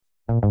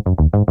You are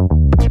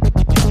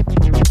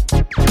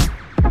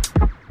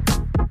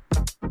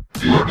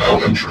now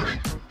entering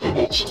the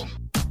Bolt Zone.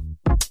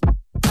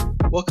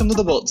 Welcome to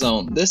the Bolt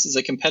Zone. This is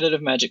a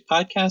competitive Magic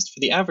podcast for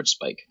the average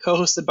spike,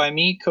 co-hosted by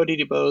me, Cody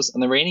DeBose,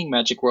 and the reigning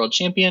Magic World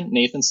Champion,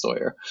 Nathan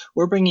Stoyer.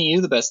 We're bringing you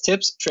the best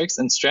tips, tricks,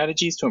 and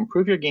strategies to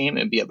improve your game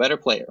and be a better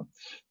player.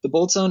 The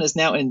Bolt Zone is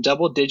now in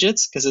double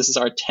digits because this is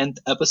our 10th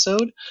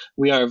episode.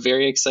 We are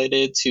very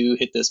excited to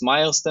hit this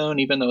milestone,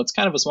 even though it's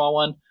kind of a small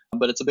one,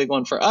 but it's a big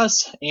one for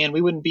us, and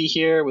we wouldn't be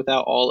here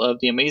without all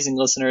of the amazing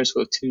listeners who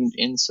have tuned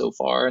in so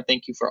far.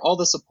 Thank you for all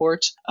the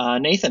support.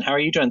 Nathan, how are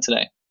you doing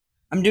today?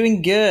 I'm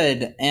doing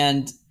good.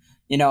 And,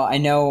 I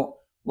know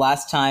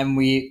last time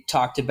we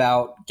talked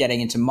about getting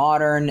into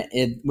Modern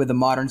with the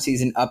Modern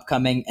season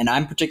upcoming, and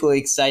I'm particularly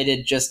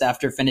excited just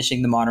after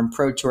finishing the Modern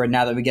Pro Tour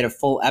now that we get a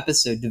full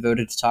episode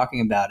devoted to talking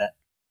about it.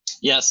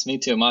 Yes, me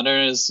too.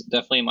 Modern is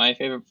definitely my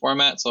favorite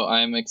format, so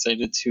I'm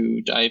excited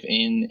to dive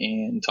in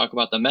and talk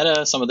about the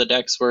meta, some of the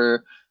decks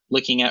we're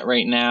looking at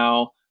right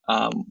now.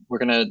 We're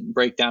going to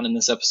break down in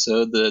this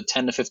episode the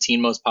 10 to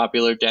 15 most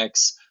popular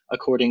decks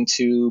according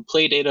to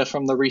play data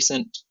from the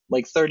recent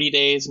 30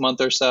 days,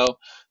 month or so,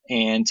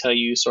 and tell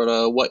you sort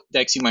of what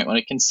decks you might want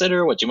to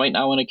consider, what you might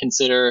not want to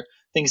consider,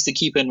 things to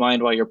keep in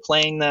mind while you're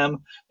playing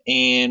them.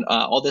 And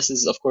all this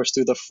is, of course,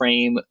 through the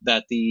frame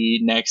that the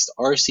next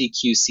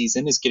RCQ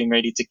season is getting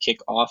ready to kick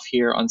off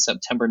here on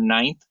September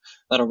 9th.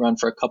 That'll run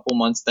for a couple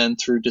months then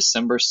through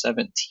December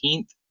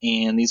 17th.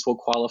 And these will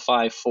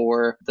qualify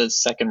for the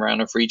second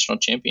round of regional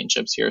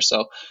championships here.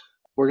 So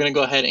we're going to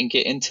go ahead and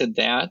get into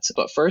that.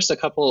 But first, a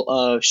couple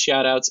of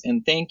shout outs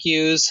and thank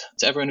yous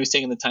to everyone who's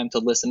taken the time to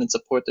listen and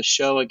support the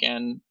show.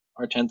 Again,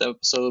 our 10th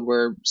episode,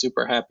 we're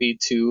super happy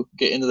to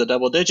get into the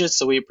double digits.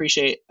 So we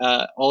appreciate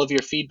all of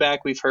your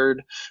feedback. We've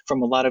heard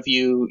from a lot of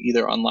you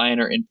either online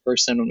or in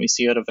person when we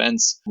see you at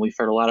events. We've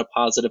heard a lot of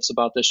positives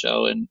about the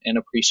show and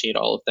appreciate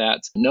all of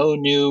that. No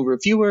new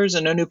reviewers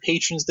and no new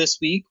patrons this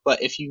week,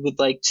 but if you would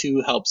like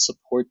to help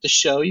support the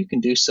show, you can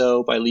do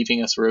so by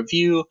leaving us a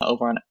review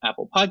over on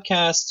Apple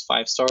Podcasts,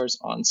 5 stars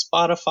on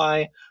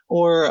Spotify,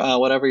 or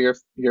whatever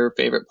your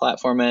favorite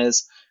platform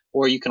is.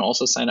 Or you can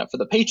also sign up for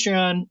the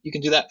Patreon. You can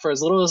do that for as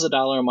little as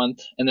 $1 a month.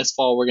 And this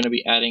fall, we're going to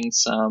be adding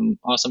some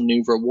awesome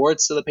new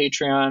rewards to the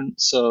Patreon.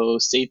 So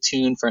stay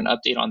tuned for an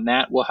update on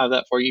that. We'll have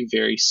that for you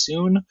very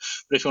soon.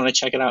 But if you want to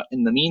check it out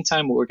in the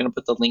meantime, we're going to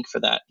put the link for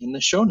that in the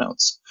show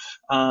notes.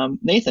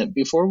 Nathan,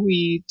 before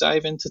we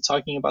dive into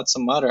talking about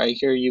some Modern, I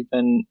hear you've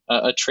been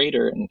a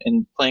trader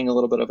and playing a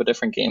little bit of a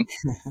different game.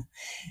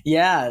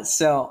 Yeah,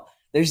 so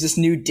there's this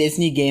new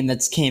Disney game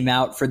that's came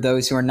out for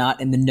those who are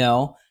not in the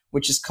know,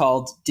 which is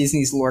called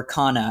Disney's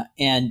Lorcana.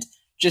 And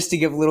just to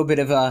give a little bit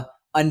of a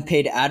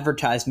unpaid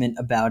advertisement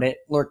about it,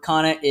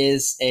 Lorcana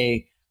is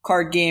a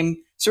card game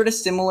sort of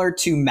similar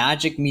to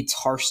Magic meets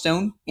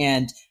Hearthstone.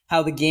 And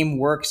how the game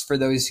works for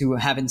those who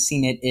haven't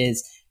seen it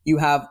is you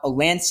have a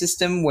land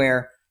system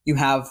where you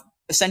have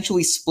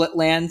essentially split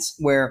lands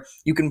where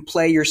you can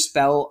play your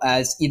spell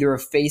as either a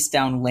face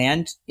down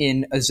land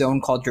in a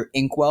zone called your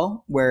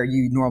Inkwell, where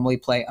you normally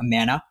play a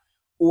mana,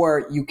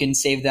 or you can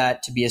save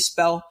that to be a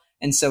spell.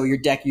 And so your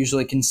deck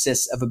usually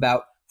consists of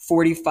about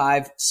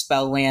 45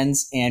 spell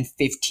lands and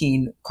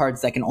 15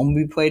 cards that can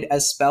only be played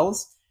as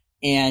spells.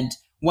 And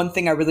one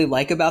thing I really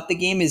like about the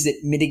game is it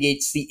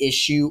mitigates the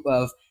issue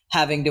of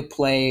having to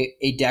play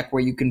a deck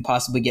where you can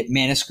possibly get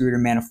mana screwed or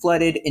mana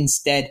flooded.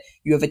 Instead,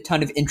 you have a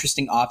ton of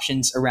interesting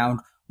options around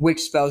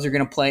which spells you're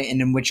going to play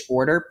and in which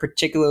order.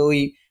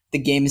 Particularly, the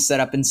game is set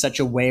up in such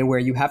a way where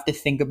you have to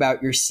think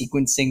about your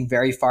sequencing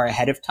very far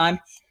ahead of time,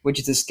 which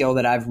is a skill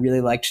that I've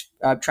really liked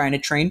trying to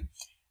train.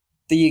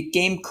 The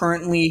game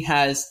currently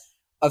has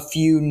a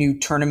few new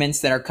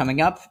tournaments that are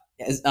coming up.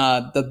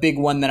 The big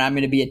one that I'm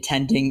going to be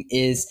attending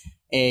is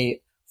a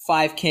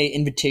 5K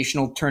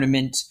invitational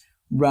tournament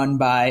run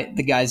by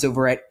the guys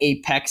over at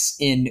Apex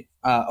in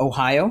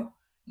Ohio.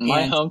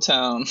 My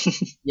hometown.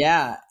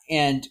 Yeah,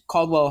 and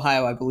Caldwell,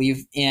 Ohio, I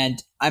believe.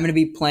 And I'm going to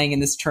be playing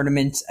in this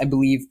tournament. I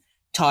believe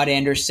Todd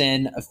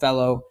Anderson, a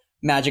fellow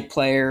Magic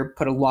player,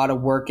 put a lot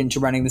of work into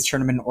running this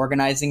tournament and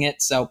organizing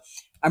it. So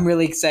I'm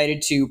really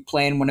excited to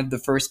play in one of the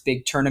first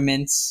big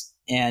tournaments,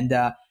 and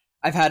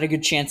I've had a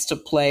good chance to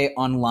play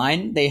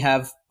online. They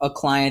have a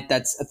client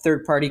that's a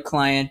third-party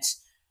client.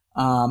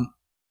 I'm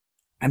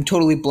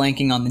totally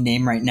blanking on the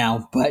name right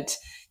now, but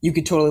you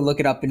could totally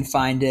look it up and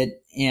find it.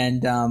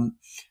 And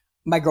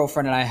my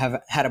girlfriend and I have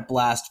had a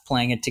blast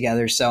playing it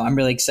together, so I'm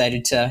really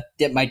excited to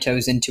dip my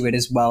toes into it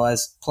as well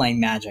as playing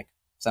Magic.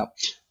 So,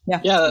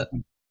 yeah. Yeah,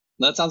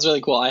 that sounds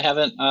really cool. I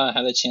haven't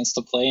had a chance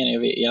to play any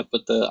of it yet,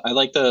 but I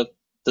like the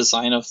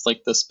design of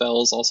the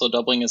spells also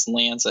doubling as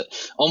lands. It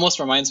almost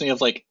reminds me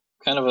of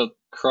kind of a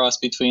cross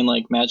between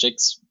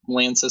Magic's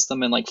land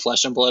system and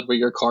Flesh and Blood, where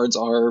your cards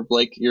are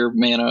your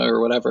mana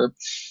or whatever.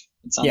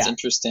 It sounds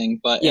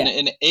interesting, but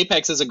and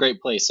Apex is a great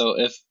place. So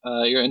if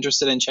you're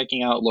interested in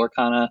checking out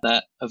Lorcana,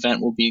 that event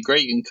will be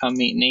great. You can come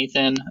meet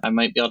Nathan. I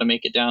might be able to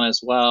make it down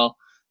as well.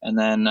 And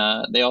then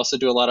they also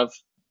do a lot of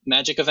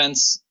Magic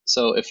events.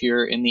 So if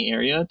you're in the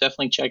area,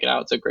 definitely check it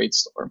out. It's a great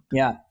store.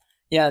 Yeah.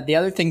 Yeah, the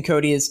other thing,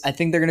 Cody, is I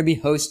think they're going to be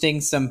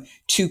hosting some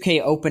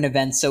 2K Open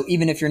events. So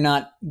even if you're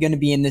not going to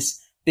be in this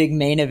big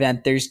main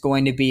event, there's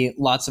going to be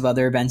lots of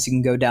other events you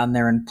can go down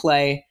there and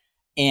play.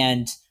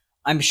 And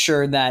I'm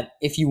sure that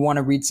if you want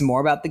to read some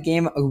more about the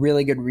game, a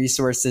really good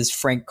resource is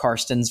Frank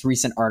Karsten's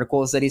recent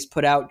articles that he's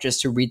put out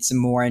just to read some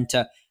more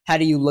into how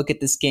do you look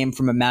at this game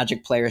from a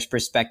Magic player's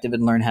perspective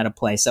and learn how to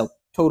play. So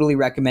totally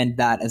recommend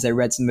that, as I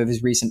read some of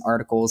his recent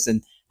articles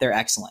and they're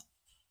excellent.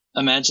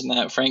 Imagine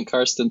that, Frank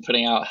Karsten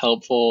putting out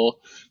helpful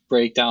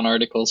breakdown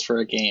articles for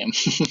a game.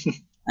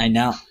 I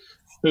know.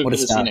 Who could have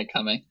seen it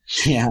coming?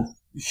 Yeah.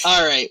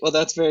 All right. Well,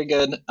 that's very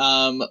good.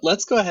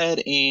 Let's go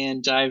ahead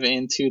and dive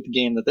into the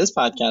game that this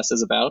podcast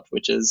is about,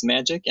 which is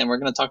Magic, and we're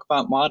going to talk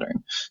about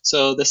Modern.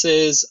 So this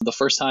is the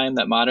first time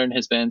that Modern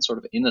has been sort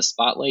of in the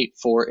spotlight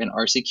for an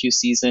RCQ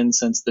season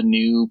since the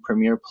new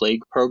Premier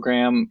Plague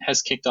program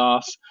has kicked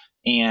off.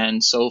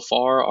 And so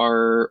far,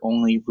 our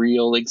only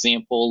real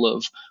example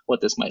of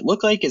what this might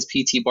look like is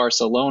PT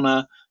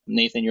Barcelona.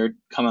 Nathan, you're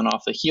coming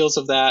off the heels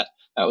of that.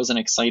 That was an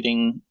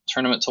exciting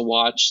tournament to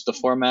watch. The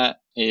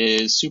format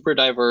is super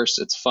diverse.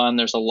 It's fun.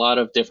 There's a lot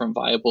of different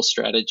viable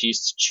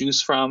strategies to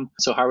choose from.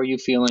 So how are you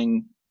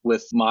feeling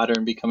with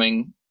Modern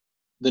becoming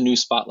the new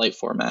spotlight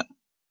format?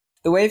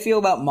 The way I feel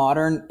about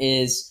Modern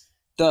is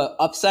the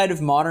upside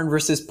of Modern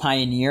versus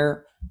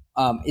Pioneer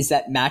is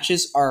that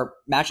matchups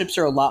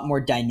are a lot more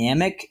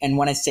dynamic. And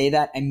when I say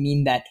that, I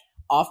mean that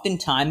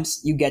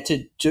oftentimes you get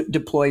to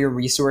deploy your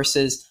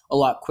resources a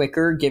lot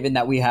quicker, given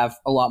that we have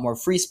a lot more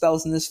free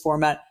spells in this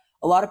format.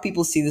 A lot of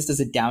people see this as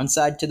a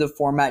downside to the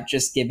format,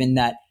 just given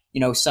that,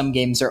 some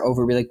games are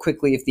over really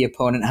quickly if the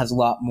opponent has a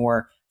lot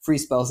more free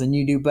spells than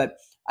you do. But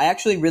I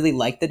actually really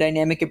like the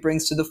dynamic it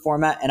brings to the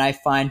format, and I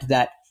find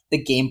that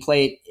the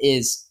gameplay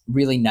is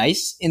really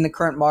nice in the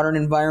current Modern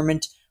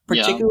environment,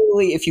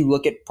 particularly if you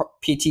look at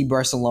PT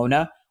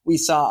Barcelona. We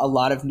saw a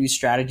lot of new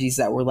strategies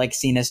that were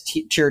seen as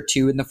tier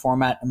 2 in the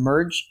format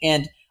emerge,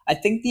 and I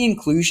think the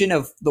inclusion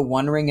of the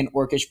One Ring and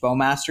Orcish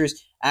Bowmasters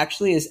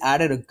actually has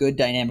added a good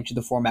dynamic to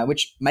the format,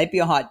 which might be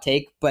a hot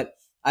take, but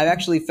I've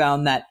actually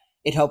found that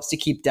it helps to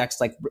keep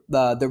decks like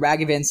the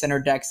Ragavan Center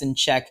decks in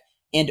check.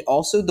 And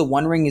also the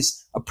One Ring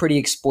is a pretty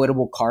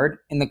exploitable card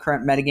in the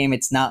current metagame.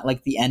 It's not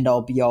like the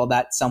end-all be-all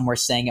that some were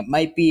saying it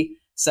might be.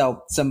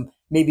 So some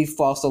maybe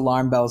false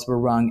alarm bells were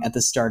rung at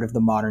the start of the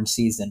Modern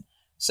season.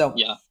 So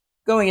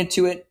going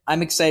into it,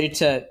 I'm excited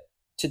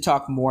to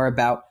talk more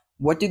about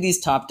what do these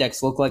top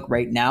decks look like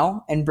right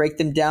now and break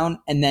them down,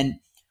 and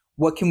then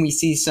what can we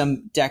see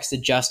some decks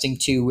adjusting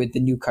to with the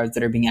new cards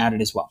that are being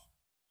added as well.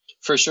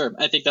 For sure.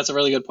 I think that's a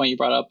really good point you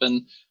brought up.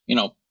 And,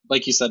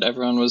 like you said,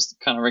 everyone was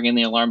kind of ringing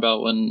the alarm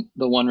bell when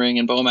the One Ring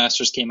and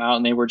Bowmasters came out,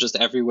 and they were just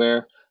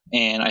everywhere.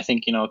 And I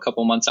think, a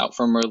couple months out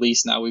from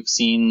release now, we've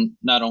seen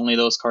not only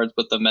those cards,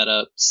 but the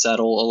meta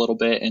settle a little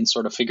bit and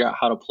sort of figure out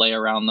how to play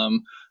around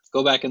them.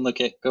 Go back and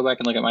look at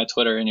my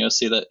Twitter, and you'll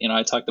see that,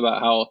 I talked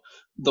about how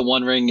the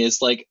One Ring is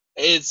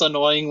it's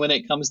annoying when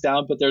it comes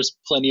down, but there's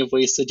plenty of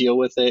ways to deal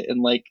with it.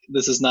 And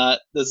this does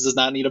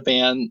not need a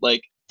ban.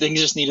 Things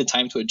just needed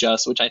time to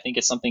adjust, which I think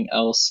is something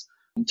else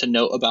to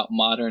note about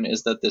Modern,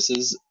 is that this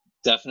is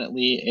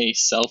definitely a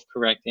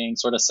self-correcting,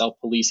 sort of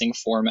self-policing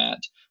format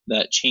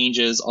that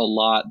changes a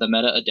lot. The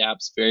meta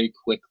adapts very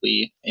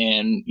quickly.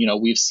 And,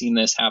 we've seen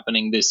this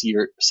happening this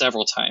year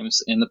several times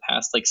in the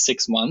past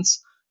 6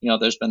 months.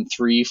 There's been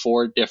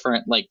 3-4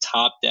 different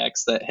top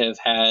decks that have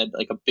had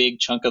a big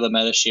chunk of the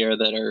meta share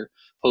that are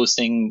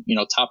posting,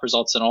 top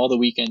results in all the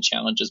weekend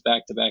challenges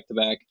back to back to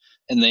back.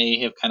 And they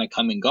have kind of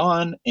come and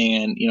gone.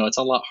 And, it's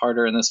a lot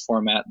harder in this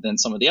format than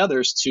some of the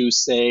others to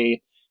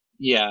say,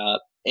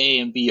 A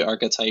and B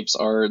archetypes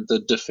are the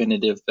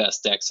definitive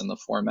best decks in the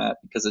format,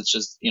 because it's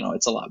just,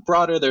 it's a lot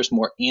broader. There's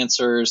more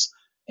answers,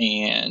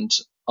 and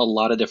a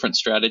lot of different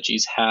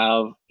strategies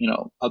have,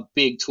 a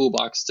big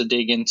toolbox to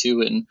dig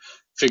into and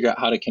figure out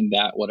how to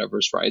combat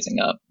whatever's rising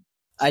up.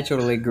 I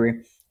totally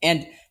agree.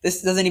 And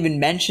this doesn't even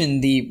mention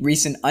the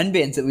recent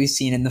unbans that we've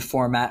seen in the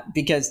format,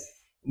 because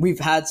we've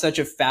had such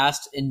a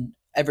fast and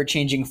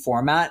ever-changing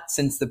format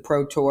since the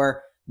Pro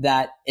Tour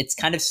that it's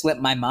kind of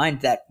slipped my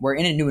mind that we're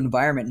in a new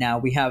environment now.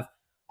 We have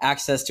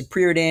access to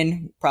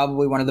Preordain,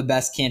 probably one of the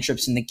best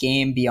cantrips in the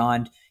game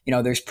beyond,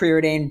 there's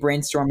Preordain,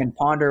 Brainstorm, and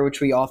Ponder, which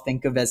we all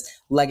think of as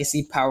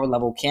legacy power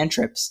level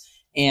cantrips.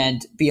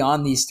 And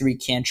beyond these 3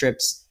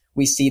 cantrips,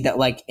 we see that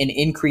an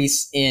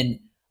increase in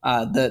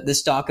the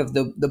stock of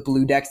the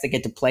blue decks that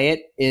get to play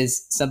it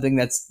is something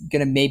that's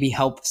going to maybe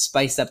help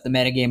spice up the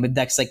metagame, with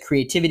decks like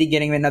Creativity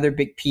getting another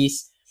big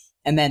piece.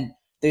 And then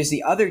there's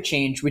the other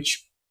change,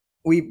 which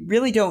we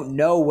really don't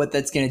know what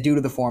that's going to do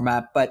to the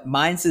format, but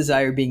Mind's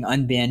Desire being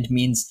unbanned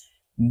means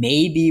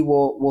maybe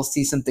we'll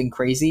see something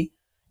crazy.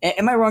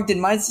 Am I wrong? Did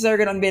Mind's Desire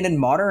get unbanned in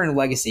Modern or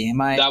Legacy?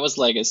 That was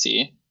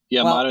Legacy.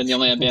 Yeah, well, Modern, the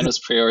only unbanned was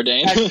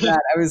Preordain. I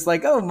was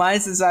like, oh,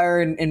 Mind's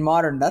Desire in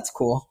Modern, that's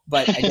cool.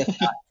 But I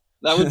guess not.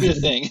 That would be a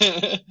thing.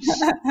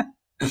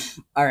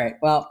 All right.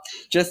 Well,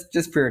 just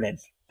Preordain.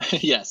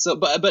 Yeah. So,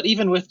 but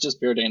even with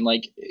just Preordain,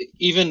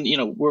 even,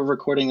 we're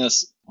recording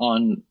this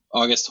on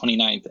August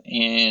 29th,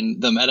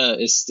 and the meta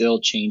is still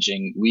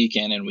changing week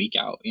in and week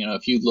out.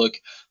 If you look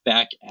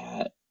back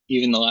at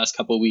even the last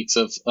couple of weeks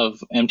of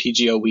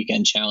MTGO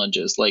weekend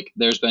challenges, like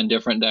there's been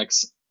different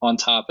decks on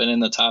top and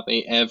in the top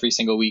 8 every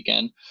single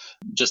weekend.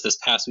 Just this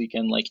past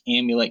weekend, like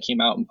Amulet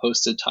came out and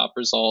posted top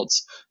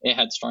results. It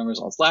had strong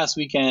results last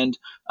weekend.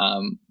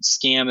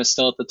 Scam is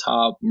still at the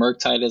top.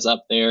 Murktide is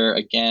up there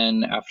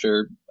again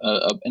after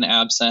an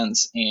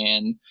absence.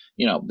 And,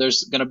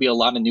 there's going to be a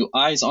lot of new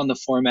eyes on the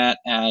format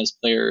as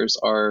players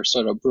are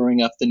sort of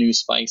brewing up the new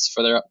spice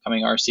for their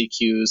upcoming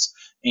RCQs.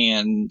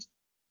 And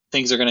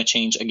things are going to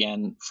change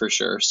again for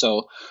sure.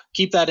 So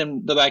keep that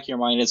in the back of your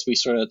mind as we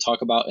sort of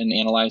talk about and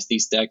analyze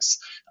these decks.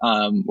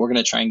 We're going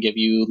to try and give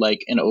you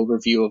like an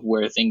overview of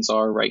where things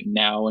are right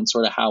now and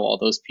sort of how all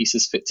those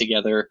pieces fit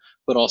together,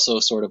 but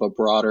also sort of a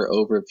broader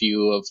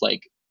overview of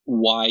like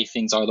why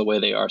things are the way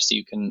they are, so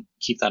you can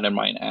keep that in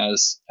mind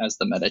as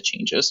the meta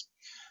changes.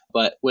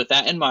 But with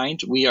that in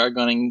mind, we are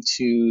going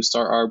to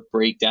start our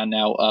breakdown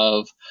now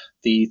of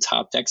the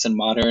top decks in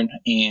Modern.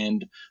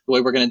 And the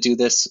way we're going to do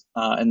this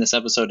in this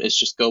episode is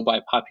just go by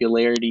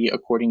popularity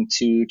according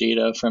to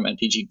data from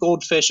MTG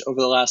Goldfish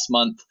over the last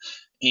month,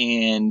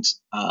 and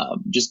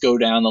just go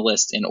down the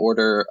list in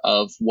order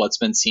of what's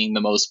been seeing the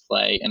most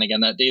play. And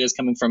again, that data is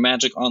coming from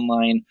Magic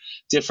Online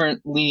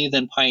differently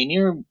than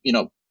Pioneer.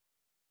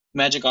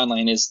 Magic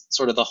Online is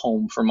sort of the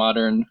home for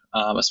Modern,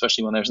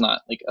 especially when there's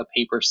not like a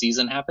paper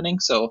season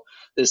happening. So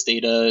this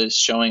data is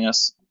showing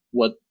us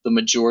what the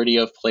majority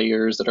of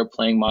players that are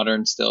playing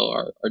Modern still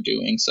are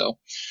doing. So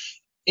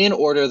in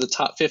order, the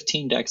top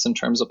 15 decks in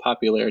terms of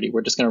popularity,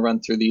 we're just going to run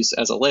through these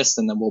as a list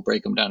and then we'll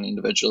break them down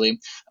individually.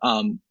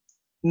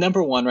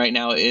 Number 1 right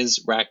now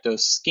is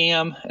Rakdos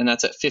Scam, and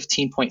that's at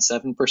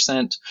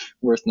 15.7%.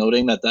 Worth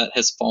noting that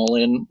has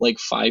fallen like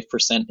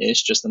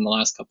 5%-ish just in the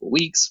last couple of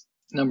weeks.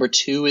 Number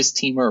 2 is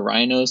Temur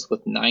Rhinos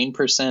with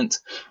 9%.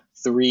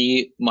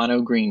 3,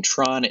 Mono Green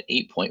Tron at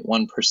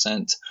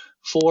 8.1%.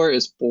 4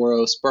 is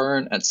Boros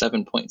Burn at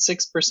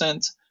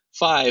 7.6%.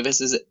 5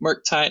 is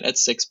Murktide at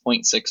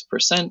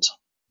 6.6%.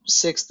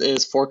 6th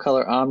is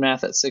 4-Color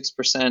Omnath at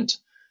 6%.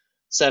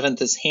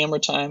 7th is Hammer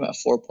Time at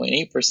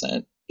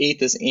 4.8%.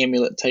 8th is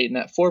Amulet Titan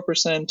at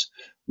 4%.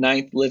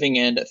 9th, Living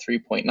End at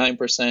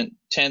 3.9%.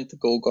 10th,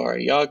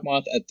 Golgari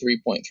Yawgmoth at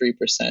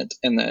 3.3%.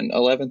 And then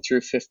 11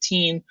 through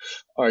 15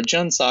 are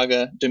Jund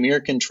Saga,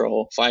 Dimir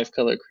Control,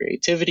 5-Color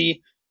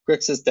Creativity,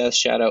 Grixis Death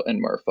Shadow,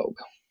 and Merfolk.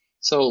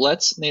 So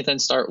let's, Nathan,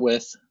 start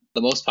with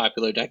the most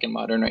popular deck in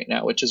Modern right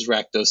now, which is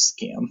Rakdos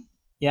Scam.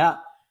 Yeah.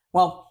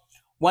 Well,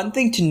 one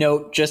thing to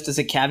note, just as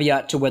a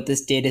caveat to what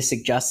this data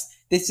suggests,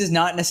 this does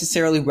not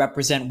necessarily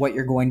represent what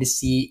you're going to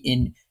see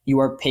in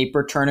your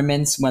paper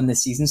tournaments when the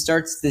season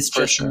starts. This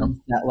just means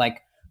that,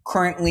 like,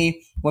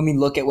 currently, when we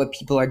look at what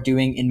people are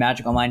doing in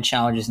Magic Online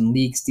challenges and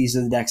leagues, these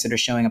are the decks that are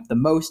showing up the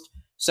most.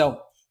 So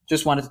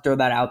just wanted to throw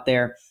that out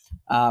there.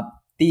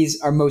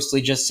 These are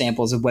mostly just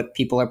samples of what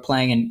people are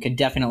playing and could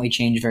definitely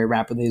change very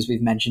rapidly, as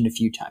we've mentioned a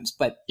few times.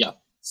 But yeah,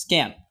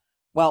 Scam.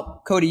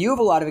 Well, Cody, you have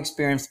a lot of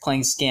experience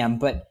playing Scam,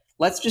 but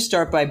let's just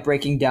start by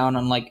breaking down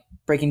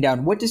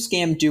what does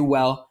Scam do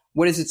well,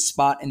 what is its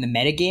spot in the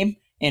metagame,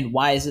 and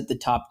why is it the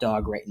top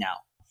dog right now?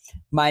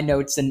 My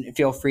notes, and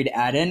feel free to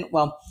add in.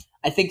 Well,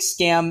 I think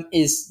Scam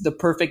is the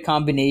perfect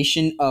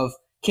combination of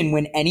can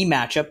win any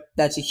matchup.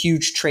 That's a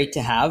huge trait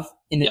to have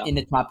in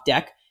a top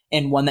deck,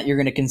 and one that you're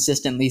going to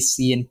consistently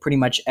see in pretty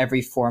much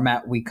every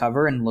format we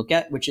cover and look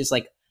at, which is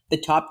like the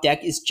top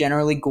deck is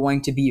generally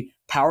going to be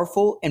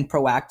powerful and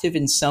proactive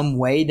in some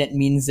way that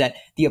means that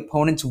the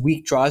opponent's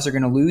weak draws are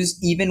going to lose,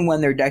 even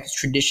when their deck is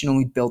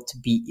traditionally built to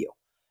beat you.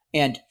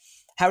 And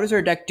how does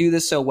our deck do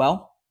this so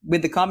well?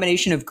 With the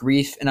combination of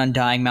Grief and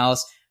Undying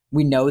Malice,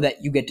 we know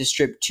that you get to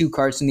strip 2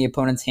 cards from the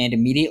opponent's hand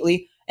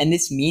immediately. And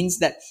this means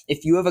that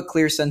if you have a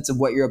clear sense of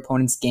what your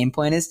opponent's game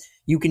plan is,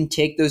 you can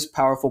take those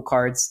powerful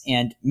cards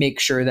and make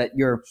sure that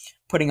you're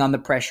putting on the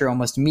pressure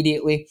almost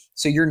immediately.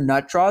 So your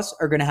nut draws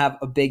are going to have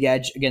a big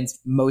edge against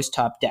most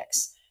top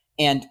decks.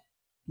 And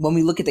when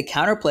we look at the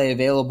counterplay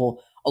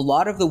available, a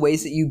lot of the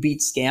ways that you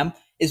beat Scam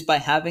is by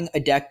having a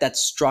deck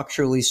that's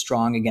structurally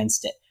strong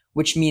against it,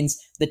 which means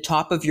the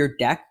top of your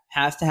deck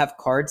has to have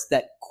cards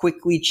that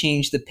quickly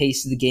change the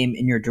pace of the game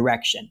in your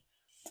direction.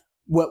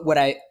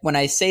 When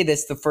I say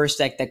this, the first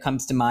deck that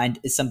comes to mind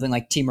is something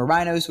like Temur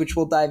Rhinos, which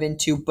we'll dive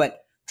into. But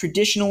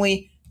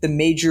traditionally, the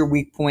major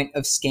weak point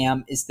of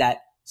Scam is that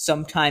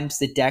sometimes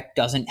the deck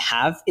doesn't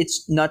have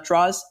its nut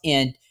draws,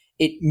 and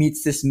it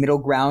meets this middle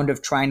ground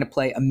of trying to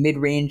play a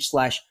mid-range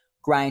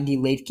 /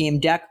 grindy late game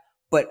deck,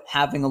 but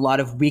having a lot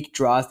of weak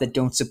draws that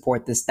don't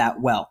support this that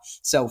well.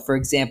 So, for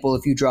example,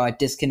 if you draw a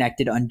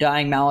disconnected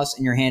Undying Malice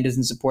and your hand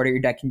doesn't support it,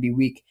 your deck can be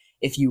weak.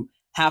 If you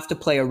have to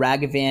play a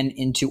Ragavan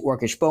into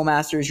Orcish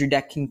Bowmasters, your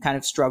deck can kind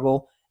of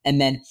struggle. And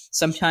then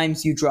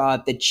sometimes you draw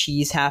the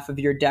cheese half of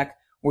your deck,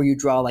 where you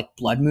draw like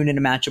Blood Moon in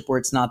a matchup where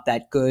it's not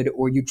that good,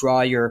 or you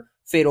draw your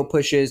Fatal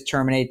Pushes,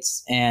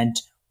 Terminates, and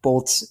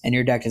Bolts, and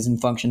your deck doesn't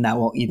function that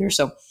well either.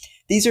 So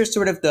these are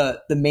sort of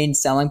the main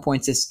selling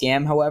points of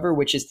Scam, however,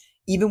 which is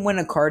even when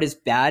a card is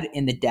bad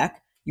in the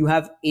deck, you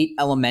have 8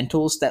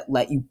 elementals that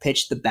let you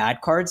pitch the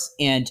bad cards,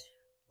 and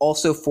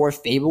also 4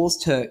 fables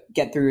to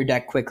get through your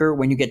deck quicker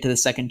when you get to the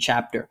second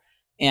chapter.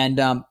 And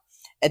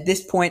at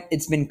this point,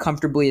 it's been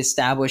comfortably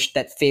established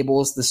that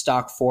Fable is the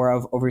stock 4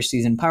 of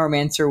Overseasoned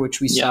Pyromancer,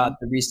 which we saw at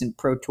the recent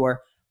Pro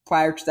Tour.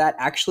 Prior to that,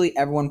 actually,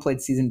 everyone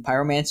played Seasoned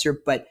Pyromancer,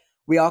 but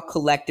we all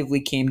collectively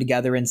came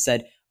together and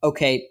said,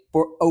 okay,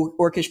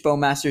 Orcish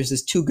Bowmasters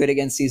is too good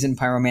against Seasoned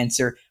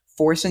Pyromancer.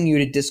 Forcing you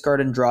to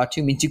discard and draw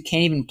 2 means you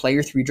can't even play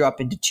your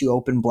 3-drop into 2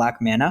 open black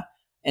mana.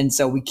 And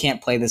so we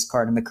can't play this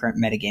card in the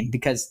current metagame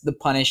because the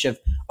punish of,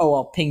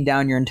 I'll ping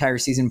down your entire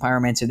Seasoned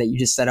Pyromancer that you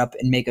just set up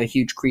and make a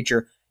huge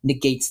creature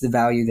negates the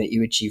value that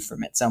you achieve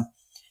from it. So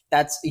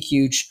that's a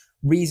huge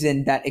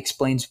reason that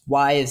explains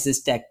why is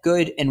this deck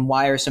good and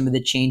why are some of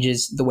the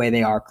changes the way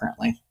they are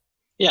currently.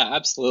 Yeah,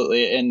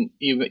 absolutely. And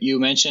you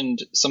mentioned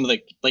some of the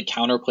like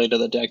counterplay to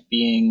the deck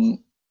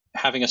being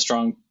having a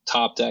strong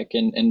top deck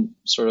and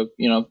sort of,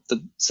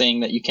 the saying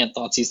that you can't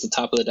Thoughtseize the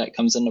top of the deck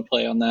comes into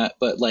play on that.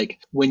 But like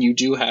when you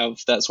do have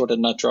that sort of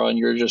nut draw and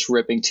you're just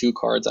ripping 2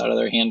 cards out of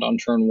their hand on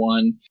turn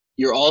 1,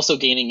 you're also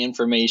gaining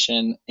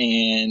information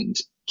and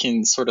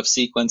can sort of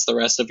sequence the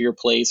rest of your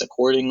plays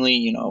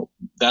accordingly.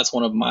 That's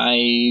one of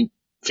my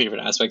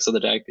favorite aspects of the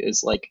deck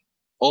is like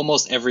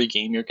almost every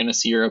game you're going to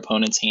see your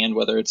opponent's hand,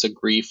 whether it's a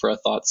Grief or a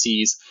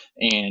Thoughtseize,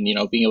 and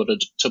being able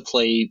to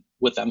play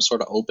with them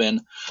sort of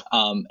open.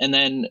 And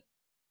then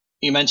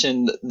you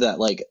mentioned that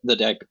like the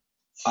deck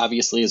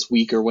obviously is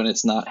weaker when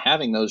it's not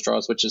having those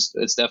draws, which is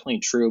it's definitely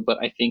true. But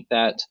I think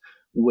that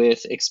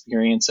with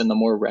experience and the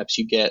more reps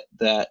you get,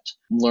 that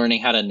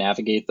learning how to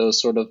navigate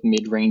those sort of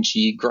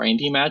mid-rangey,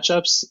 grindy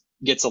matchups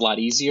gets a lot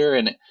easier.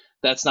 And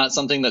that's not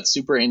something that's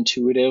super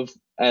intuitive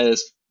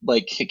as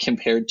like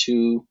compared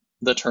to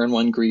the turn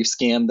 1 Grief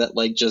scam that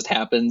like just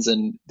happens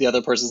and the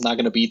other person's not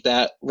going to beat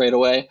that right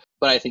away.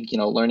 But I think,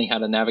 learning how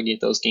to navigate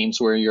those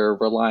games where you're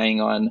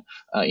relying on,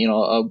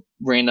 a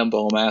random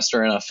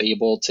Bowmaster and a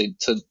Fable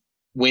to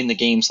win the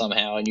game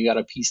somehow, and you got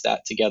to piece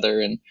that together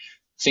and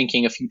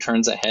thinking a few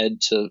turns ahead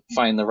to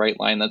find the right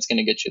line that's going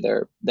to get you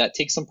there. That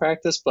takes some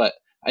practice, but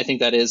I think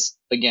that is,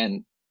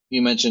 again,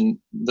 you mentioned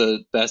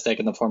the best deck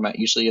in the format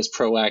usually is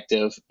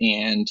proactive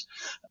and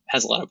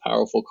has a lot of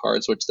powerful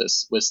cards, which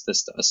this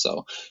does.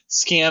 So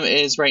Scam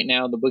is right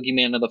now the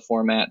boogeyman of the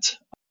format,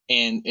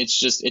 and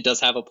it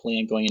does have a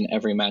plan going in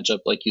every matchup.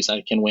 Like you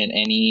said, can win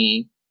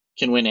any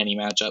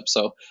matchup.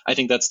 So I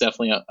think that's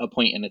definitely a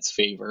point in its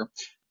favor.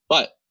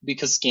 But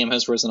because Scam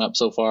has risen up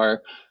so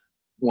far,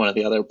 one of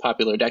the other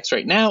popular decks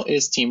right now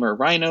is Teamer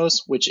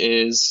Rhinos, which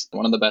is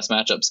one of the best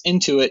matchups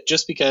into it,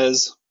 just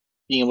because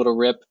being able to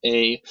rip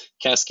a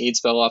Cascade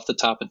spell off the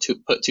top and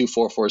put 2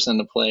 4/4s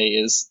into play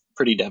is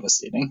pretty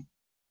devastating.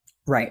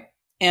 Right.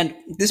 And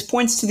this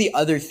points to the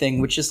other thing,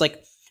 which is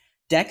like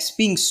decks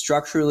being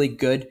structurally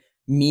good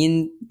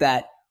mean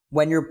that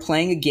when you're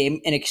playing a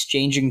game and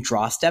exchanging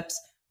draw steps,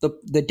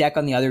 the deck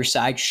on the other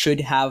side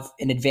should have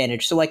an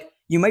advantage. So like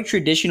you might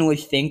traditionally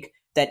think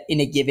that in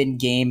a given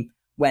game,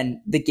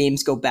 when the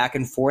games go back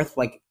and forth,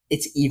 like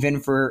it's even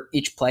for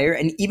each player.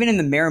 And even in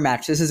the mirror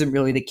match, this isn't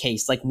really the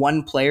case. Like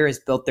one player has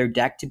built their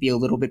deck to be a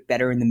little bit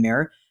better in the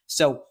mirror.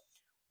 So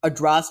a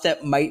draw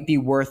step might be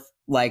worth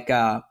like,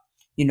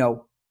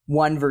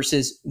 1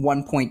 versus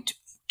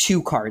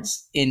 1.2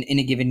 cards in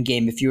a given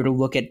game if you were to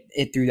look at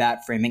it through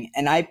that framing.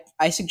 And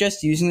I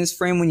suggest using this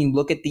frame when you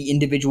look at the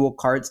individual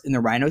cards in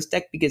the Rhinos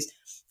deck, because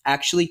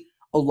actually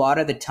a lot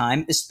of the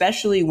time,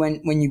 especially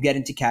when you get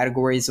into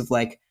categories of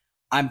like,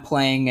 I'm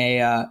playing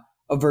a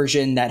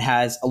version that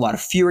has a lot of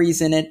Furies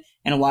in it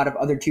and a lot of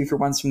other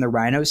 2-for-1s from the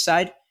Rhino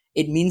side,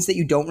 it means that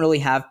you don't really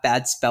have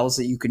bad spells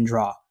that you can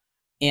draw.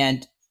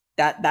 And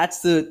that's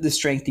the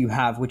strength you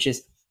have, which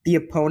is the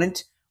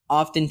opponent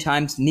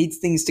oftentimes needs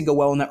things to go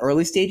well in the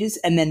early stages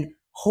and then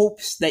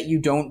hopes that you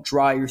don't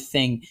draw your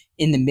thing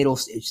in the middle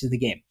stages of the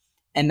game.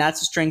 And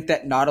that's a strength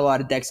that not a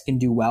lot of decks can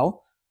do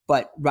well,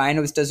 but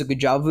Rhinos does a good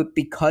job of it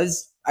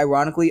because,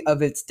 ironically,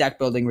 of its deck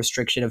building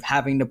restriction of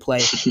having to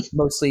play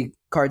mostly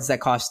cards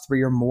that cost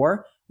 3 or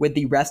more, with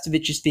the rest of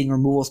it just being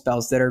removal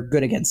spells that are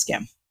good against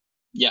Scam.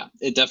 Yeah,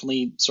 it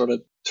definitely sort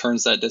of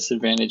turns that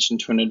disadvantage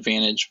into an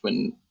advantage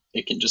when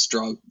it can just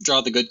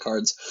draw the good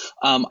cards.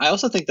 I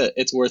also think that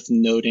it's worth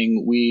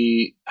noting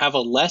we have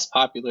a less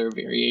popular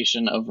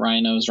variation of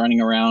Rhinos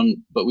running around,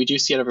 but we do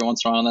see it every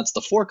once in a while, and that's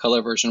the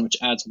 4-color version, which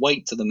adds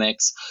white to the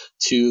mix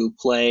to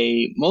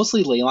play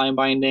mostly Leyline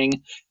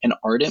Binding and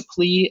Ardent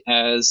Plea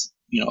as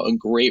a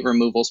great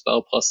removal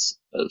spell plus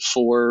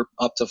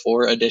up to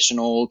 4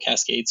 additional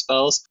Cascade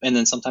spells. And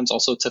then sometimes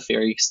also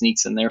Teferi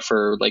sneaks in there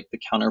for like the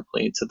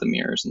counterplay to the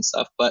mirrors and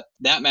stuff. But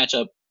that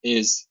matchup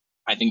is,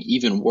 I think,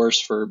 even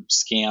worse for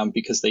Scam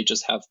because they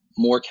just have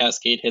more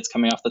Cascade hits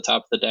coming off the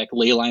top of the deck.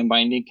 Leyline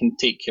Binding can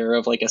take care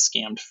of like a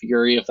Scammed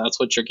Fury if that's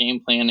what your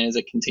game plan is.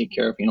 It can take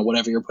care of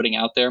whatever you're putting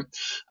out there.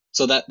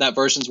 So that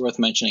version's worth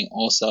mentioning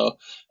also.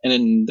 And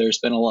then there's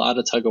been a lot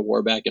of tug of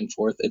war back and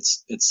forth.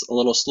 It's a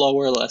little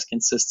slower, less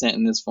consistent,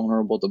 and it's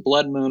vulnerable to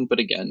Blood Moon. But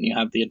again, you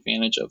have the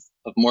advantage of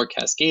more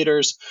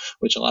Cascaders,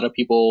 which a lot of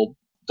people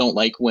don't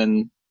like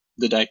when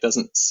the deck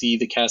doesn't see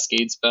the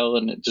Cascade spell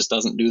and it just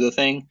doesn't do the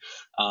thing.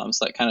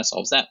 So that kind of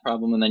solves that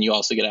problem. And then you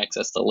also get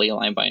access to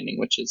Leyline Binding,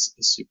 which is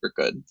super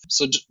good.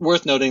 So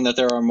worth noting that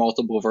there are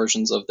multiple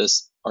versions of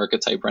this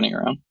archetype running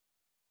around.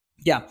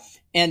 Yeah.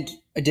 And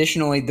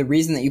additionally, the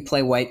reason that you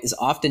play white is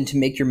often to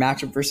make your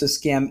matchup versus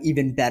Scam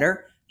even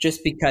better,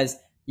 just because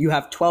you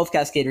have 12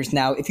 Cascaders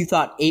now. If you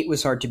thought 8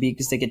 was hard to beat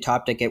because they could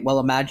top deck it, well,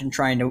 imagine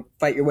trying to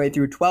fight your way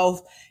through 12.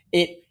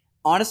 It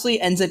honestly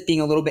ends up being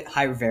a little bit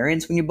higher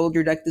variance when you build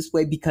your deck this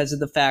way because of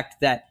the fact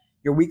that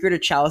you're weaker to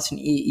Chalice and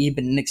EE,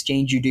 but in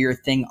exchange you do your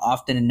thing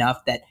often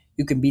enough that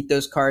you can beat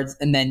those cards.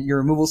 And then your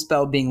removal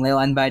spell being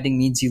Leyline Binding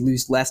means you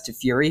lose less to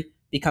Fury,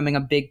 becoming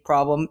a big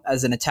problem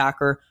as an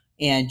attacker,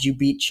 and you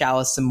beat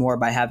Chalice some more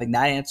by having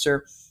that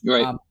answer.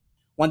 Right.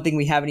 One thing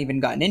we haven't even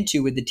gotten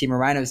into with the Team of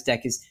Rhinos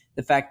deck is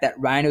the fact that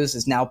Rhinos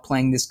is now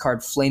playing this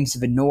card Flames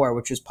of Anor,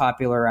 which was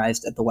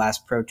popularized at the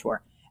last Pro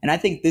Tour. And I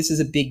think this is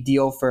a big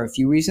deal for a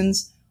few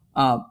reasons.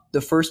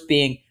 The first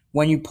being,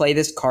 when you play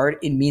this card,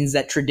 it means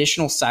that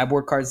traditional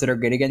sideboard cards that are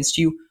good against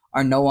you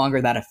are no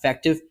longer that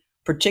effective,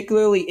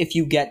 particularly if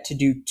you get to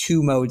do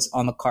 2 modes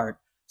on the card.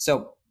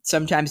 So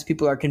sometimes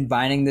people are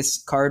combining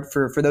this card.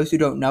 For those who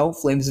don't know,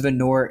 Flames of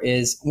Anor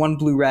is 1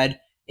 blue-red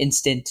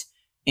instant,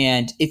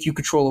 and if you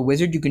control a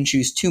wizard, you can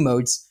choose 2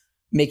 modes,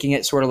 making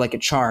it sort of like a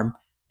charm.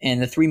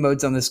 And the 3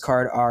 modes on this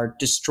card are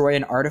destroy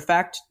an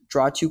artifact,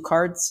 draw 2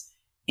 cards,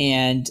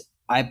 and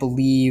I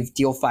believe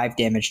deal 5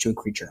 damage to a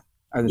creature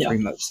are the 3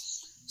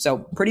 modes. So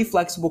pretty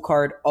flexible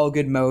card, all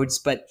good modes.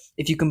 But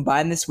if you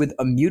combine this with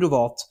a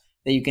Mutavault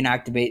that you can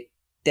activate,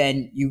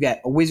 then you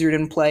get a wizard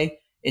in play.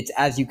 It's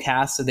as you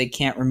cast, so they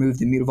can't remove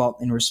the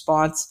Mutavault in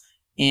response.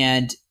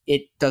 And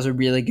it does a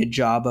really good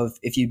job of,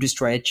 if you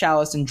destroy a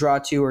Chalice and draw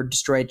 2, or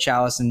destroy a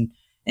Chalice and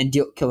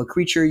kill a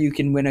creature, you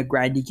can win a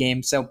grindy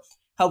game. So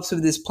helps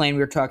with this plane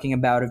we were talking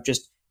about of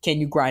just, can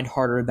you grind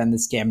harder than the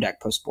Scam deck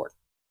post-board?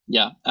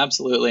 Yeah,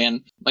 absolutely.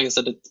 And like I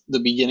said at the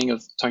beginning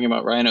of talking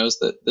about Rhinos,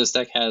 that this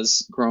deck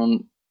has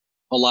grown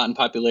a lot in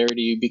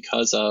popularity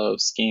because of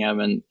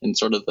Scam and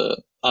sort of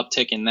the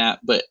uptick in that.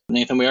 But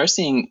Nathan, we are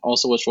seeing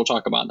also, which we'll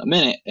talk about in a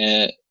minute,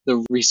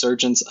 the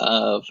resurgence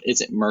of,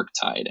 is it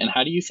Murktide? And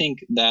how do you think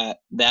that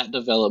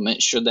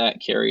development, should that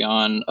carry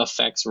on,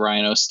 affects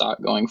Rhino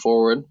stock going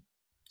forward?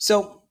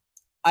 So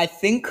I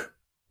think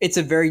it's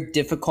a very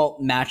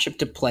difficult matchup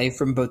to play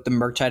from both the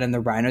Murktide and the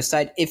Rhino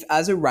side. If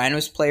as a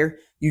Rhinos player,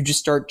 you just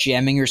start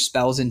jamming your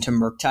spells into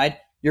Murktide,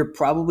 you're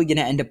probably going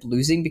to end up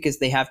losing because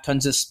they have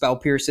tons of Spell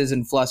Pierces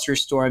and Fluster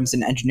Storms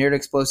and Engineered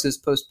Explosives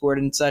post-board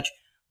and such.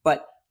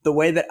 But the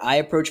way that I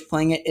approach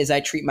playing it is I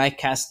treat my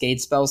Cascade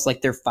spells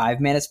like they're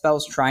 5-mana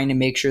spells, trying to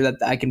make sure that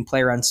I can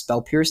play around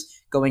Spell Pierce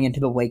going into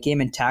the late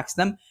game and tax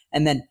them.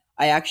 And then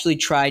I actually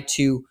try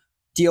to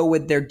deal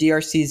with their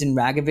DRCs and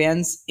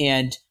Ragavans.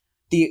 And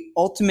the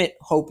ultimate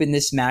hope in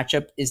this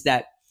matchup is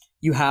that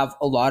you have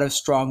a lot of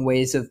strong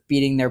ways of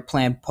beating their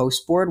plan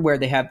post-board where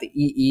they have the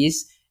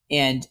EEs.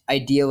 And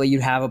ideally,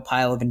 you'd have a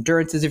pile of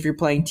Endurances if you're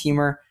playing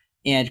Teamer,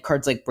 and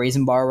cards like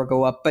Brazen Bar will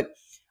go up. But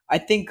I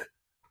think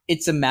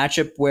it's a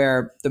matchup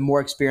where the more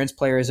experienced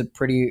player is a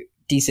pretty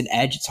decent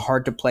edge. It's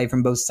hard to play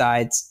from both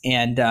sides.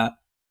 And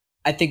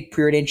I think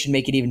Preordain should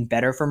make it even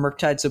better for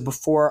Murktide. So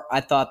before,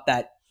 I thought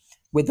that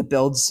with the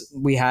builds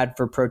we had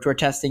for Pro Tour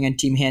testing and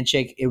Team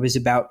Handshake, it was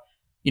about,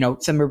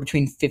 somewhere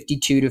between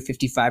 52 to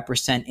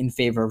 55% in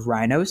favor of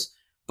Rhinos.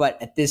 But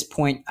at this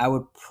point, I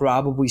would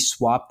probably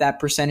swap that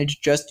percentage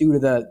just due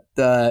to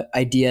the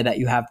idea that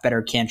you have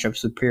better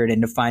cantrips with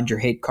Preordain to find your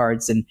hate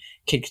cards and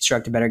can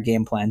construct a better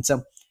game plan.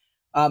 So,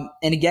 and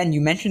again, you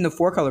mentioned the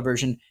 4-color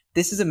version.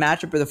 This is a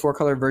matchup where the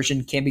 4-color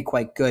version can be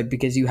quite good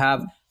because you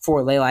have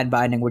 4 Leyline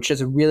Binding, which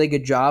does a really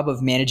good job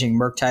of managing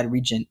Murktide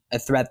Regent, a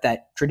threat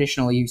that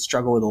traditionally you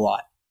struggle with a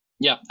lot.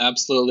 Yeah,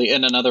 absolutely.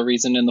 And another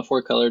reason in the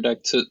 4-color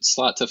deck to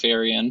slot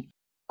Teferi in.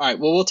 All right,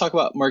 well, we'll talk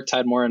about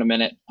Murktide more in a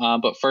minute.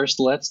 But first,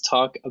 let's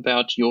talk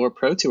about your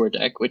Pro Tour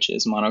deck, which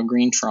is Mono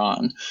Green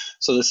Tron.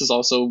 So this has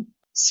also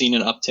seen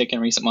an uptick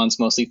in recent months,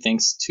 mostly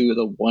thanks to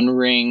the One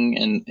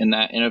Ring and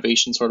that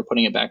innovation sort of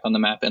putting it back on the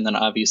map. And then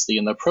obviously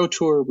in the Pro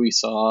Tour, we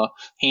saw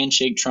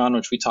Handshake Tron,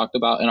 which we talked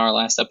about in our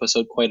last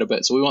episode quite a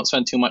bit. So we won't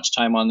spend too much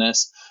time on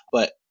this.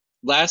 But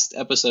last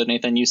episode,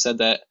 Nathan, you said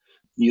that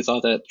you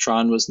thought that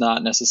Tron was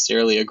not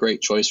necessarily a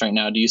great choice right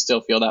now. Do you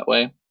still feel that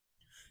way?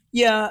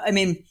 Yeah, I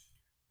mean,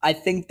 I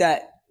think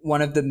that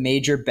one of the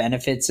major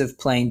benefits of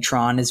playing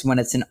Tron is when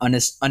it's an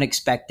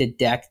unexpected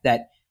deck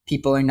that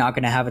people are not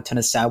going to have a ton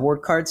of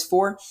sideboard cards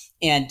for.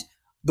 And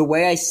the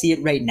way I see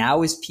it right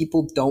now is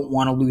people don't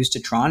want to lose to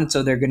Tron, and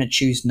so they're going to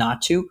choose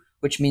not to,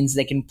 which means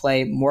they can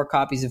play more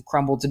copies of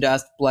Crumble to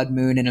Dust, Blood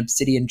Moon, and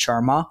Obsidian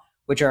Charma,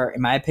 which are,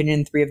 in my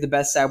opinion, 3 of the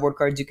best sideboard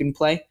cards you can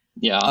play.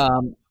 Yeah.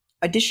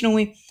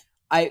 Additionally,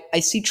 I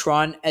see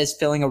Tron as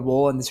filling a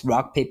role in this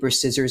rock, paper,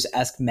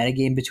 scissors-esque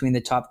metagame between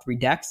the top 3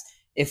 decks.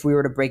 If we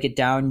were to break it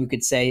down, you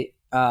could say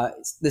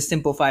the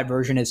simplified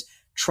version is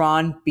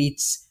Tron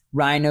beats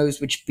Rhinos,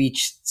 which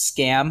beats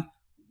Scam,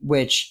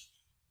 which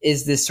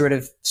is this sort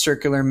of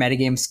circular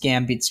metagame.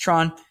 Scam beats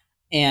Tron.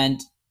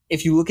 And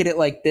if you look at it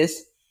like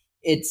this,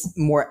 it's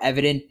more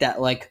evident that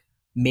like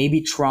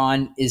maybe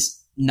Tron is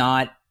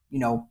not,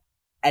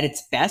 at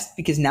its best,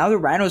 because now the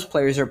Rhinos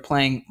players are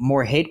playing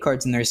more hate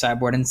cards in their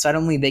sideboard, and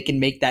suddenly they can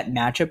make that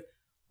matchup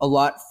a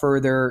lot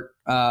further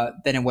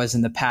than it was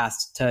in the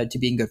past to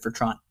being good for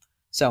Tron.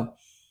 So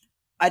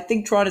I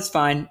think Tron is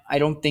fine. I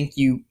don't think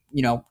you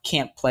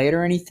can't play it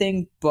or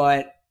anything,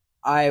 but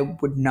I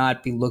would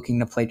not be looking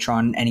to play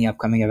Tron in any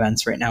upcoming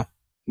events right now.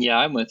 Yeah,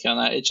 I'm with you on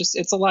that.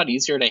 It's a lot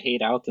easier to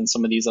hate out than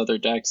some of these other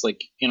decks.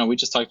 Like, we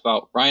just talked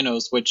about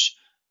Rhinos, which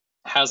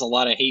has a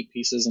lot of hate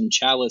pieces in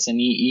Chalice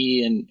and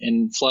EE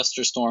and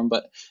Flusterstorm,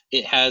 but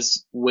it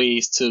has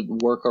ways to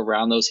work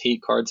around those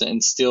hate cards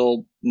and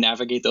still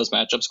navigate those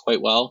matchups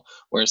quite well.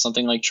 Whereas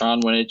something like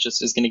Tron, when it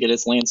just is going to get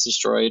its lands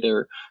destroyed,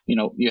 or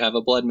you have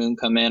a Blood Moon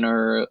come in,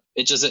 or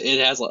it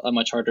has a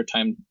much harder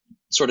time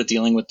sort of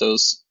dealing with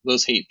those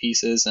hate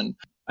pieces. And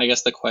I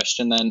guess the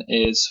question then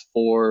is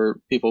for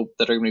people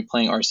that are going to be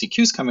playing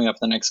RCQs coming up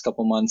in the next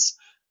couple months,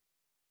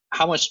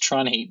 how much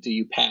Tron hate do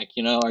you pack?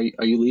 Are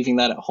you leaving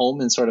that at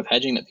home and sort of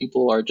hedging that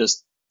people are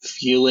just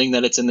feeling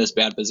that it's in this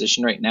bad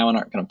position right now and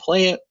aren't going to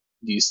play it?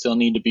 Do you still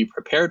need to be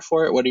prepared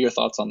for it? What are your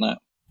thoughts on that?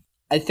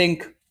 I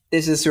think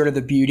this is sort of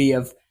the beauty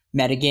of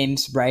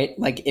metagames, right?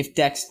 Like, if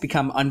decks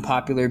become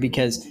unpopular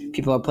because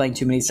people are playing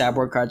too many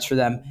sideboard cards for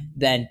them,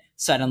 then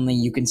suddenly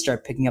you can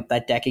start picking up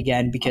that deck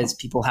again because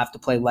people have to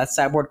play less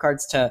sideboard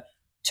cards to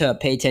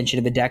pay attention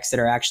to the decks that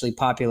are actually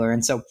popular.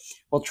 And so,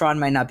 while Tron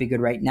might not be good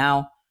right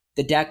now,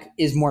 the deck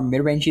is more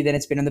mid-rangey than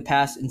it's been in the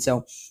past, and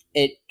so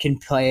it can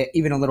play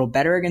even a little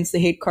better against the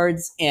hate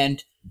cards,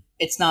 and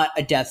it's not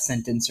a death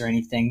sentence or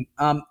anything.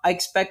 I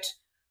expect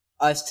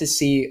us to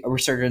see a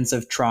resurgence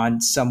of Tron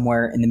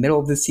somewhere in the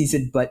middle of the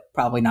season, but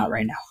probably not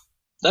right now.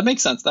 That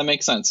makes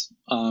sense.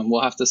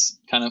 We'll have to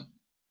kind of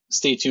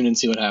stay tuned and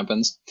see what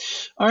happens.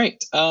 All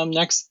right.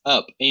 Next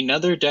up,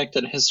 another deck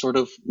that has sort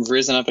of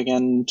risen up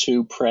again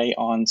to prey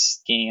on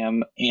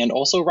Scam and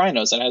also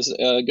Rhinos, that has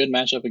a good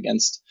matchup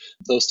against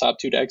those top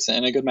two decks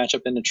and a good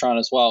matchup into Tron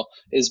as well,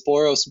 is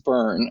Boros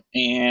Burn.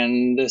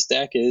 And this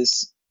deck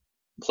is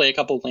play a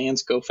couple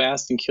lands, go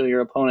fast, and kill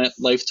your opponent,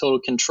 life total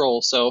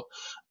control. So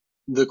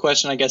the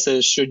question, I guess,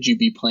 is should you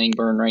be playing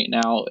Burn right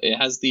now? It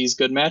has these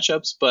good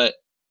matchups, but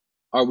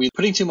are we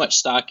putting too much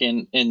stock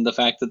in the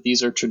fact that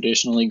these are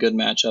traditionally good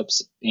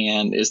matchups,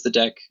 and is the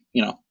deck,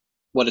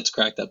 what it's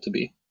cracked up to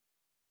be?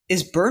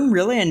 Is Burn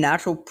really a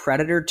natural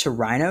predator to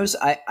Rhinos?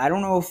 I don't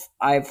know if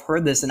I've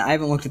heard this, and I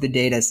haven't looked at the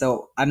data,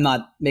 so I'm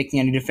not making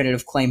any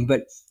definitive claim,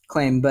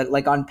 but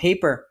like on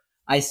paper,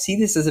 I see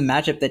this as a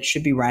matchup that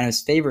should be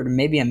Rhinos favored, and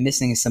maybe I'm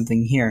missing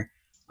something here.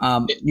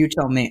 You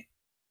tell me.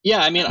 Yeah,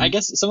 I mean, I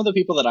guess some of the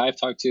people that I've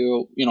talked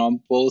to,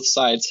 on both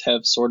sides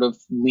have sort of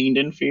leaned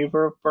in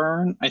favor of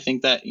Burn. I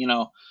think that,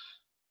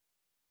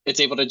 it's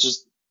able to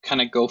just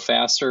kind of go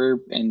faster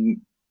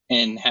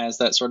and has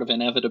that sort of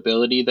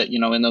inevitability that,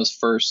 in those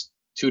first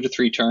 2 to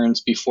 3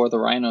 turns before the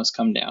Rhinos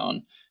come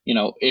down,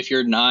 if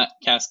you're not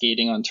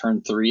cascading on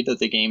turn 3, that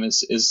the game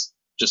is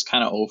just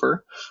kind of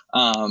over.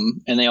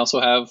 And they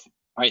also have,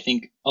 I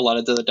think a lot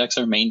of the decks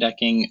are main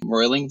decking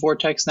Roiling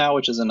Vortex now,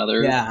 which is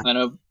another kind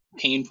of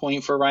pain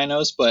point for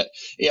Rhinos, but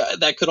yeah,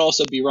 that could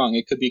also be wrong.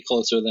 It could be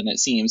closer than it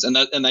seems, and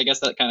I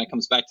guess that kind of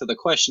comes back to the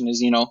question: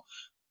 is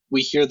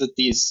we hear that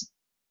these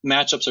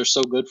matchups are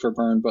so good for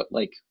Burn, but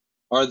like,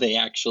 are they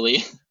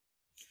actually?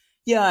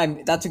 Yeah,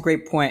 that's a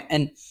great point,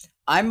 and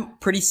I'm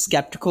pretty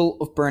skeptical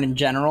of Burn in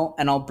general,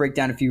 and I'll break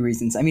down a few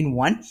reasons. I mean,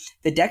 one,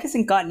 the deck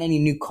hasn't gotten any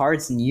new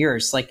cards in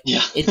years. Like,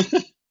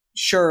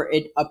 sure,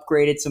 it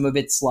upgraded some of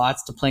its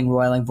slots to playing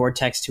Roiling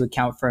Vortex to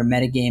account for a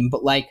metagame,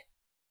 but like,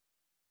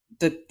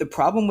 the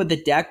problem with the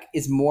deck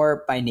is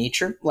more by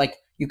nature. Like,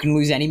 you can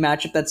lose any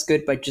matchup that's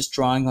good by just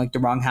drawing like the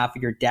wrong half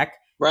of your deck.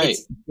 Right.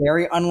 It's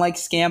very unlike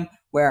Scam,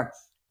 where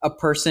a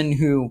person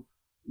who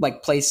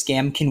like plays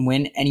Scam can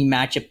win any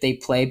matchup they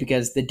play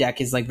because the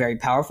deck is like very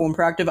powerful and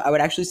proactive. I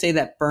would actually say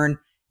that Burn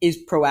is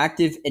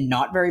proactive and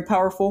not very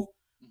powerful,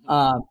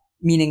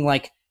 meaning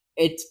like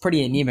it's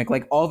pretty anemic.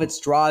 Like, all of its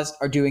draws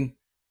are doing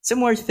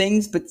similar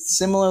things, but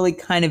similarly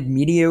kind of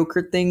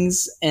mediocre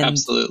things. And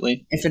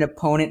absolutely, if an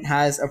opponent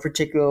has a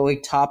particularly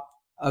top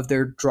of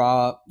their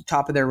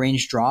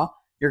range draw,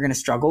 you're going to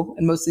struggle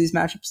in most of these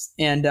matchups.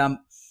 And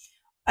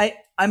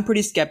I'm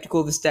pretty skeptical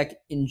of this deck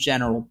in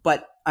general,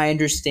 but I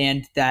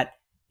understand that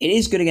it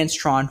is good against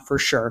Tron for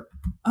sure.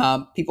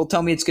 People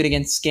tell me it's good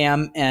against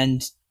Scam,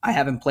 and I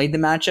haven't played the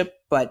matchup,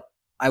 but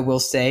I will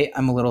say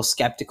I'm a little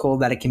skeptical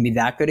that it can be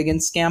that good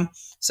against Scam.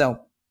 So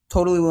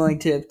totally willing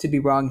to be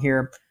wrong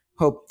here.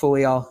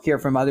 Hopefully I'll hear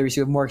from others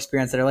who have more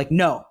experience that are like,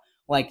 no,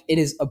 like, it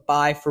is a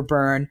buy for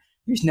Burn.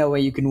 There's no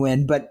way you can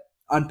win. But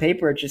on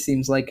paper, it just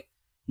seems like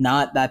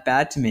not that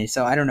bad to me.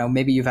 So I don't know.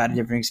 Maybe you've had a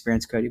different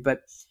experience, Cody,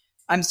 but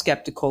I'm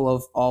skeptical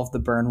of all of the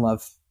Burn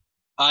love.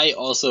 I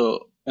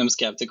also am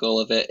skeptical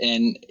of it.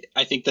 And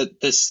I think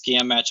that this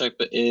Scam matchup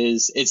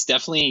it's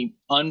definitely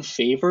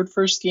unfavored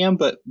for Scam,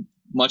 but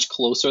much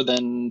closer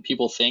than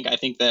people think. I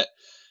think that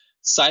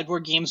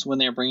sideboard games, when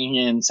they're bringing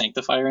in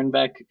Sanctifier and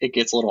Beck, it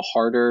gets a little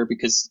harder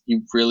because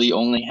you really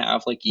only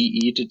have like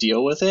EE to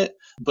deal with it.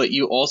 But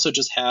you also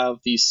just have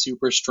these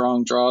super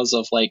strong draws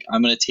of like,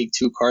 I'm going to take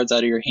 2 cards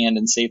out of your hand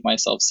and save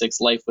myself 6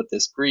 life with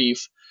this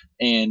grief.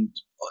 And,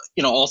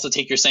 also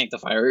take your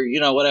Sanctifier,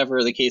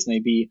 whatever the case may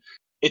be.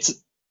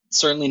 It's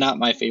certainly not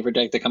my favorite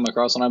deck to come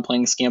across when I'm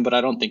playing Scam, but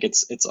I don't think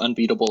it's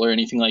unbeatable or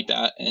anything like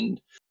that. And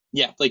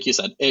yeah, like you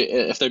said,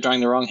 if they're drawing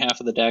the wrong half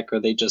of the deck, or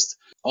they just,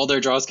 all their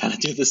draws kind of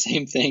do the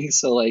same thing.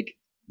 So like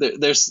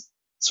there's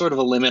sort of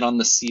a limit on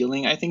the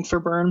ceiling, I think, for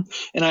Burn.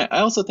 And I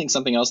also think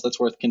something else that's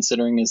worth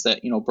considering is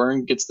that,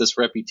 Burn gets this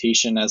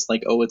reputation as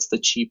like, oh, it's the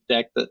cheap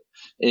deck that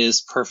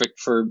is perfect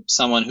for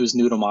someone who's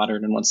new to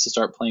Modern and wants to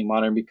start playing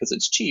Modern because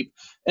it's cheap.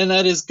 And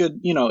that is good,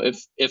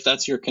 if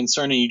that's your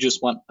concern and you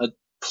just want a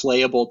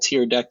playable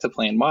tier deck to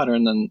play in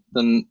Modern,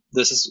 then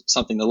this is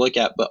something to look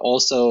at. But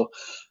also,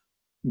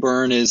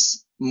 Burn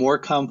is more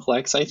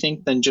complex, I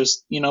think, than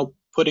just,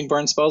 putting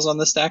burn spells on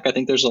the stack. I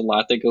think there's a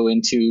lot that go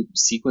into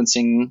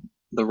sequencing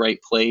the right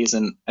plays,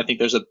 and I think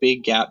there's a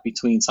big gap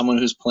between someone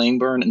who's playing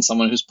burn and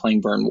someone who's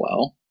playing burn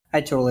well.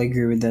 I totally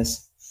agree with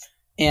this.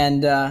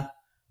 And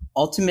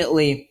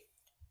ultimately,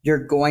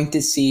 you're going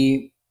to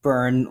see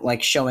burn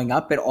like showing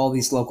up at all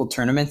these local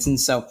tournaments, and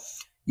so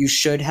you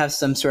should have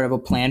some sort of a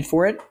plan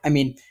for it. I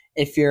mean,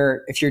 if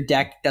your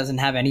deck doesn't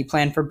have any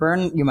plan for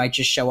burn, you might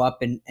just show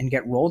up and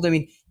get rolled. I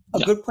mean, a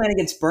good plan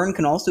against burn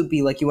can also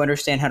be like you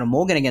understand how to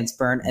mulligan against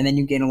burn, and then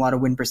you gain a lot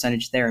of win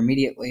percentage there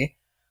immediately.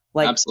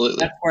 Like, absolutely.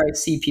 That's where I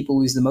see people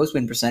lose the most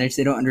win percentage.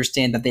 They don't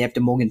understand that they have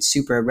to mulligan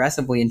super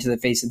aggressively into the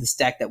face of the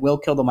stack that will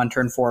kill them on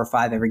turn 4 or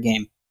 5 every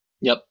game.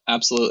 Yep,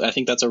 absolutely. I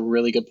think that's a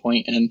really good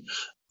point. And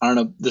I don't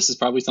know, this is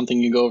probably something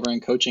you go over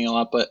in coaching a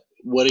lot, but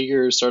what are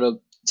your sort of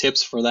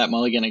tips for that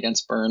mulligan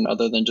against burn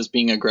other than just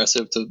being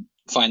aggressive to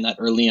find that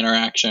early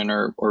interaction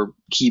or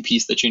key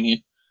piece that you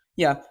need?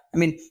 Yeah, I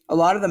mean, a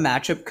lot of the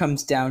matchup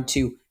comes down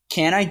to,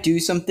 can I do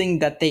something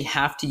that they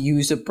have to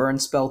use a burn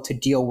spell to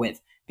deal with?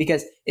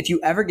 Because if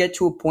you ever get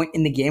to a point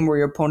in the game where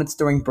your opponent's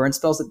throwing burn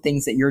spells at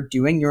things that you're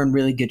doing, you're in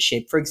really good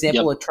shape. For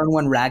example, a turn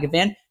 1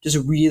 Ragavan does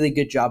a really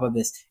good job of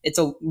this.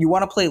 You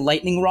want to play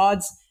lightning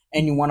rods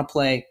and you want to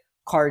play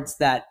cards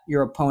that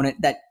your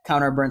opponent that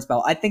counter a burn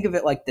spell. I think of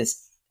it like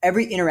this.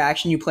 Every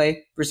interaction you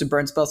play versus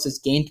burn spell says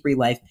gain 3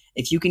 life.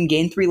 If you can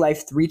gain 3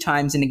 life 3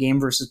 times in a game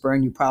versus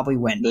burn, you probably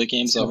win. The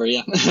game's over,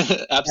 yeah.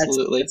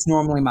 Absolutely. That's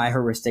normally my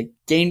heuristic.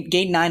 Gain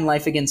 9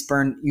 life against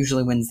burn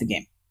usually wins the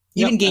game.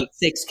 Even gain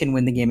 6 can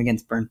win the game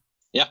against burn.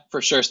 Yeah, for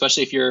sure.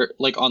 Especially if you're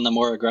like on the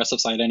more aggressive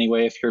side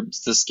anyway, if you're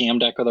the Scam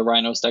deck or the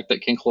Rhinos deck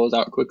that can close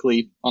out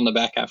quickly on the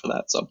back half of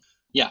that. So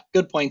yeah,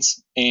 good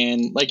points.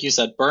 And like you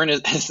said, burn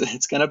is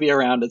it's going to be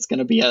around. It's going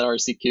to be at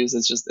RCQs.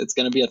 It's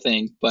going to be a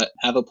thing, but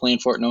have a plan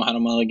for it, know how to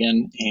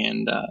mulligan,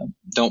 and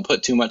don't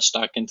put too much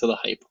stock into the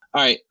hype.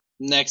 All right,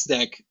 next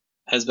deck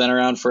has been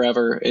around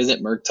forever. Is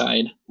it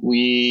Murktide?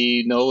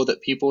 We know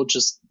that people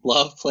just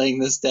love playing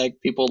this deck.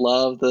 People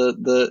love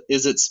the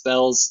Is It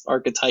Spells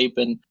archetype,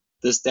 and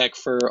this deck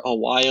for a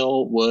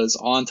while was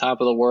on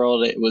top of the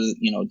world. It was,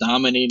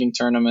 dominating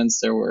tournaments.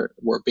 There were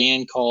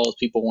ban calls.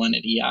 People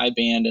wanted EI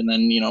banned, and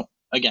then,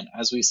 again,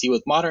 as we see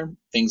with Modern,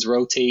 things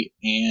rotate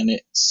and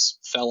it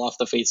fell off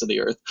the face of the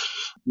earth.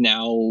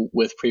 Now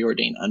with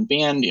Preordain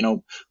unbanned,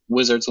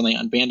 Wizards, when they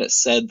unbanned it,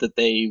 said that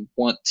they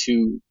want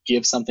to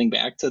give something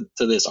back to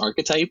this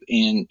archetype.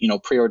 And,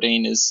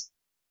 Preordain is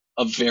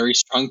a very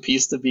strong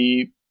piece to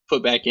be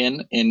put back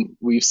in. And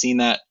we've seen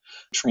that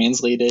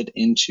translated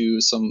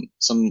into some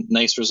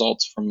nice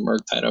results from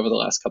Murktide over the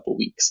last couple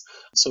weeks.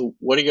 So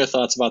what are your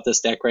thoughts about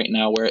this deck right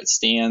now, where it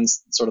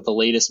stands, sort of the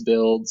latest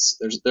builds?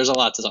 There's a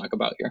lot to talk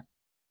about here.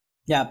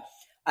 Yeah,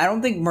 I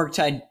don't think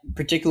Murktide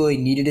particularly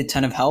needed a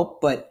ton of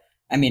help, but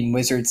I mean,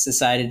 Wizards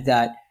decided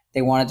that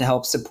they wanted to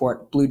help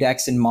support blue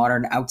decks in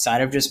Modern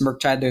outside of just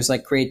Murktide. There's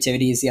like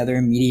Creativity is the other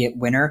immediate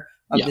winner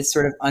of this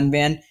sort of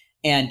unban.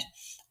 And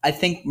I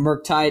think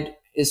Murktide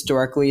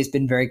historically has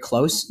been very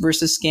close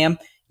versus Scam,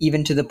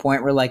 even to the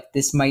point where like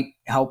this might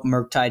help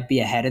Murktide be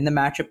ahead in the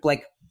matchup.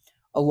 Like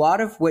a lot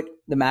of what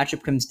the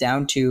matchup comes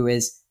down to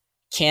is,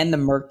 can the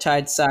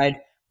Murktide side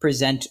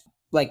present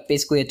like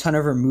basically a ton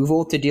of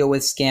removal to deal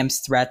with Scam's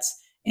threats?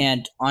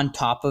 And on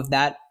top of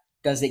that,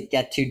 does it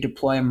get to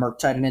deploy a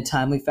Murktide in a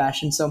timely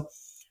fashion? So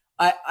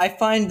I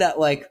find that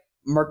like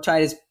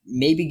Murktide is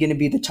maybe going to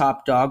be the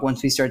top dog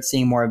once we start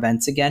seeing more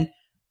events again.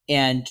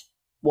 And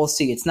we'll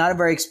see. It's not a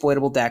very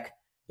exploitable deck.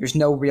 There's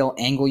no real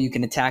angle you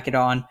can attack it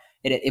on.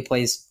 It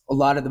plays a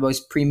lot of the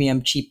most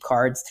premium cheap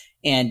cards,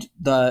 and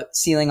the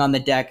ceiling on the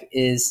deck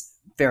is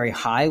very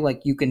high.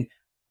 Like you can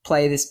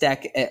play this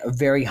deck at a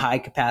very high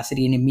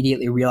capacity and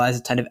immediately realize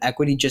a ton of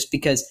equity just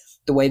because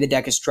the way the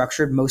deck is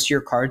structured, most of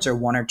your cards are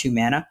 1 or 2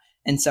 mana.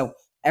 And so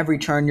every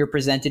turn you're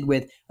presented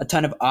with a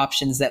ton of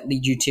options that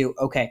lead you to,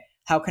 okay,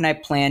 how can I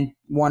plan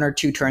 1 or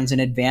 2 turns in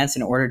advance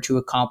in order to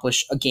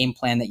accomplish a game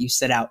plan that you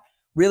set out?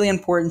 Really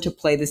important to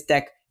play this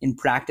deck in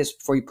practice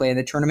before you play in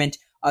the tournament.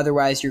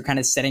 Otherwise, you're kind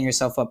of setting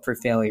yourself up for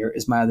failure,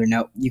 is my other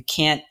note. You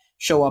can't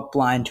show up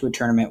blind to a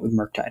tournament with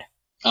Murktide.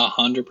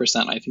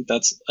 100%. I think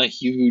that's a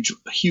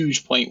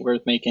huge point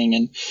worth making,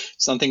 and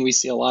something we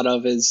see a lot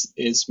of is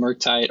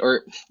Murktide,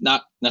 or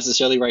not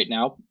necessarily right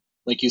now.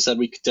 Like you said,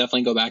 we could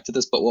definitely go back to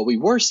this, but what we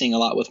were seeing a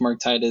lot with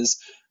Murktide is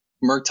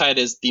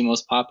the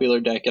most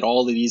popular deck at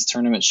all of these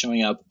tournaments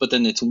showing up, but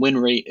then its win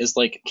rate is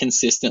like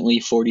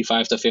consistently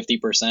 45 to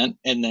 50%.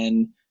 And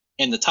then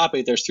in the top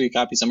eight, there's 3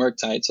 copies of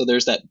Murktide. So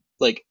there's that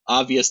like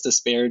obvious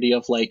disparity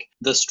of like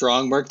the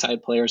strong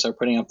Murktide players are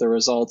putting up the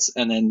results,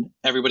 and then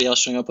everybody else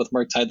showing up with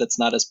Murktide that's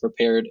not as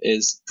prepared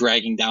is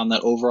dragging down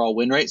that overall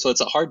win rate. So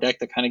it's a hard deck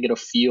to kind of get a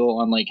feel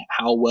on like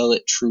how well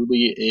it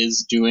truly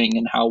is doing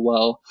and how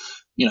well,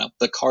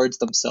 the cards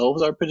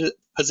themselves are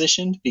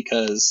positioned,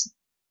 because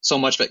so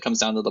much of it comes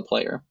down to the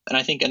player. And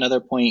I think another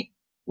point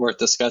worth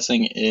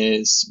discussing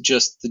is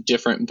just the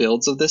different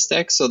builds of this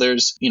deck. So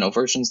there's,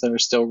 versions that are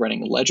still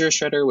running Ledger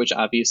Shredder, which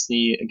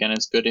obviously, again,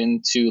 is good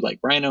into like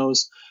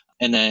Rhinos.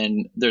 And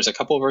then there's a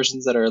couple of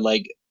versions that are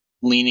like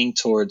leaning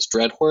towards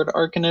Dreadhorde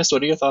Arcanist.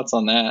 What are your thoughts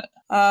on that?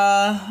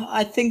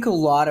 I think a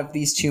lot of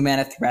these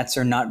 2-mana threats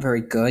are not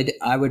very good.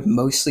 I would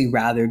mostly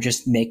rather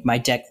just make my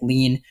deck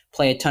lean,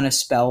 play a ton of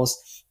spells,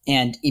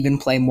 and even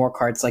play more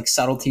cards like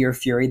Subtlety or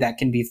Fury that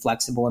can be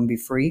flexible and be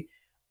free.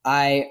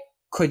 I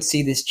could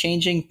see this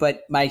changing,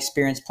 but my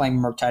experience playing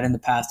Murktide in the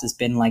past has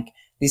been like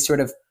these sort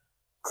of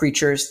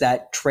creatures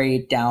that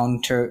trade down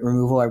to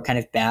removal are kind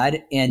of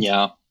bad. And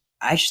yeah,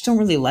 I just don't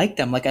really like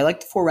them. Like I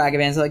like the 4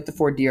 Ragavans, I like the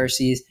 4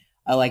 DRCs,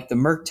 I like the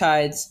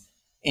Murktides,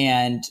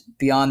 and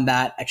beyond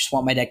that, I just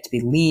want my deck to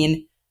be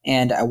lean,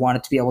 and I want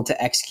it to be able to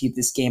execute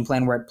this game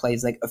plan where it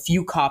plays like a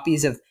few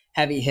copies of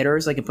heavy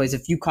hitters, like it plays a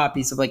few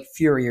copies of like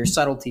Fury or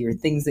Subtlety or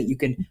things that you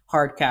can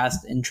hard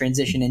cast and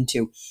transition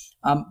into.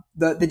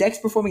 The deck's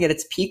performing at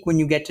its peak when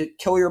you get to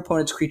kill your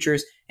opponent's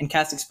creatures and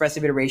cast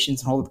expressive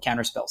iterations and hold up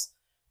counter spells.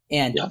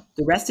 And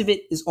the rest of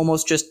it is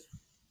almost just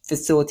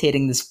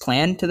facilitating this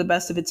plan to the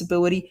best of its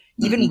ability.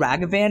 Even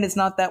Ragavan is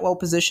not that well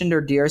positioned,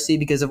 or DRC,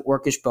 because of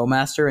Orcish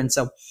Bowmaster. And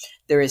so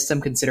there is some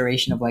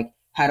consideration of like,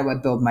 how do I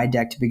build my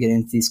deck to be getting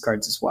into these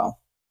cards as well?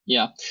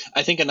 Yeah.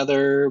 I think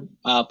another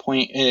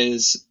point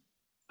is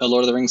a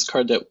Lord of the Rings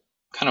card that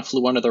kind of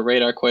flew under the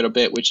radar quite a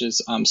bit, which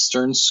is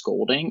Stern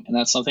Scolding. And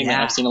that's something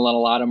that I've seen a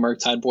lot of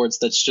Murktide boards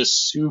that's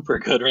just super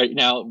good right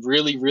now.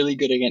 Really, really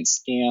good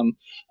against Scam.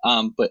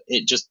 But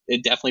it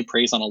definitely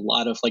preys on a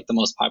lot of like the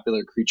most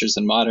popular creatures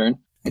in Modern.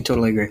 I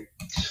totally agree.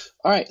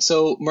 All right,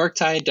 so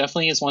Murktide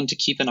definitely is one to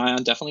keep an eye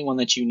on, definitely one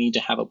that you need to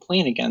have a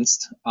plan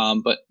against.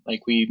 But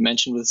like we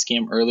mentioned with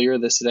Scam earlier,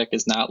 this deck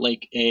is not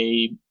like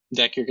a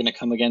deck you're going to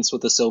come against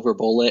with a silver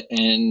bullet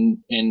and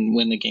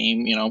win the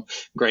game.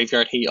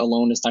 Graveyard Hate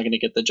alone is not going to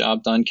get the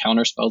job done.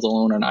 Counter spells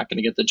alone are not going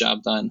to get the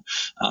job done.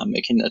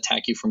 It can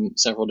attack you from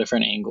several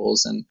different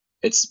angles, and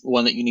it's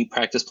one that you need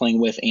practice playing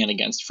with and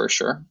against for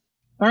sure.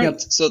 All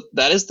right, so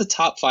that is the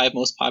top 5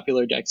 most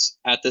popular decks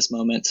at this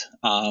moment.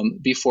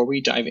 Before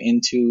we dive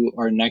into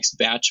our next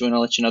batch, I want to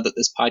let you know that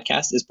this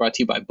podcast is brought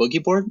to you by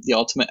Boogie Board, the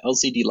ultimate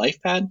LCD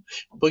life pad.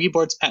 Boogie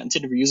Board's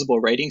patented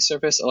reusable writing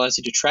surface allows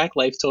you to track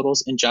life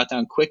totals and jot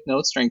down quick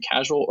notes during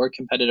casual or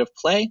competitive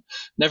play.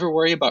 Never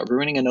worry about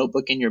ruining a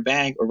notebook in your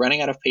bag or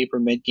running out of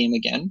paper mid-game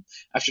again.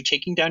 After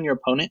taking down your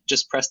opponent,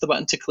 just press the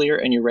button to clear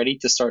and you're ready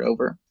to start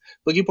over.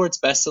 Boogie Board's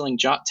best-selling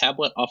Jot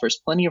tablet offers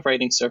plenty of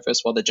writing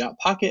surface, while the Jot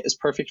Pocket is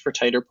perfect for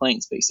tighter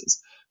playing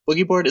spaces.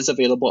 Boogie Board is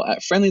available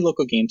at friendly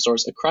local game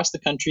stores across the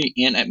country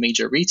and at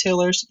major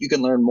retailers. You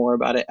can learn more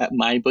about it at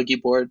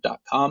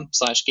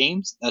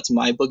myboogieboard.com/games. That's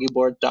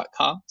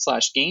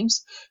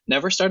myboogieboard.com/games.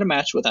 Never start a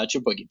match without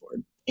your Boogie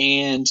Board.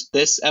 And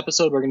this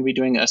episode, we're going to be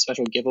doing a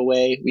special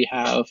giveaway. We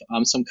have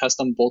some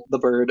custom Bolt the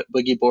Bird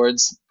Boogie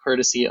Boards,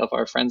 courtesy of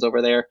our friends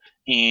over there.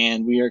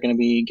 And we are going to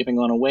be giving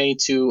one away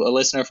to a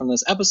listener from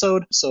this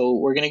episode. So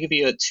we're going to give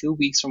you 2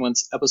 weeks from when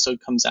this episode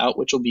comes out,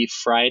 which will be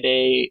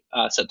Friday,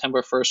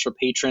 September 1st for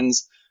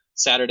patrons,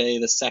 Saturday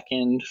the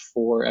 2nd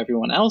for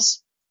everyone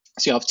else.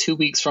 So you'll have 2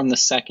 weeks from the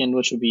 2nd,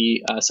 which will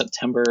be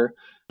September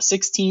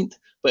 16th.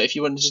 But if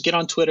you want to just get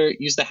on Twitter,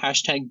 use the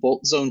hashtag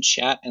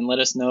BoltZoneChat and let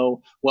us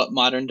know what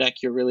Modern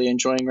deck you're really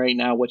enjoying right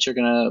now, what you're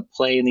going to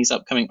play in these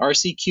upcoming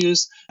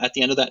RCQs. At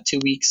the end of that 2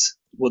 weeks,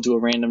 we'll do a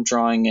random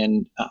drawing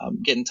and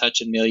get in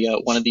touch and mail you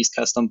out one of these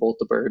custom Bolt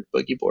the Bird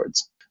Boogie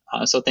Boards.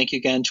 So thank you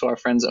again to our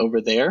friends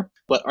over there.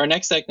 But our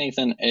next deck,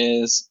 Nathan,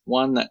 is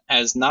one that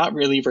has not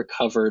really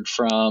recovered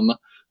from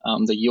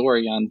the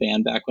Yorion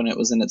ban back when it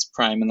was in its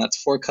prime, and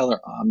that's 4-color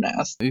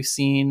Omnath. We've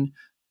seen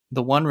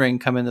the One Ring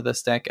come into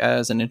this deck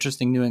as an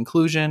interesting new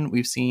inclusion.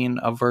 We've seen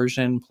a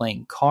version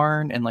playing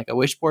Karn and like a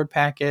Wishboard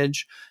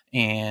package,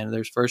 and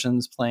there's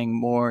versions playing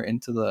more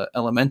into the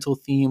elemental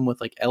theme with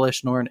like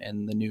Elishnorn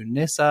and the new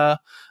Nissa.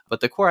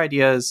 But the core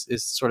idea is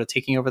sort of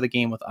taking over the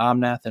game with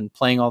Omnath and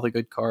playing all the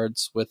good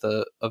cards with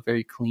a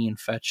very clean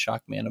fetch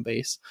shock mana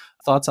base.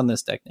 Thoughts on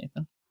this deck,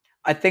 Nathan?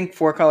 I think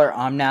 4-color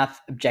Omnath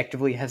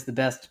objectively has the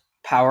best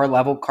power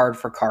level card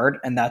for card,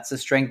 and that's the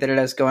strength that it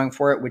has going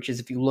for it, which is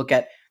if you look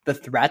at the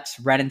threats,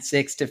 Red and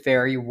 6,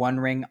 Teferi, One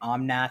Ring,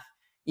 Omnath,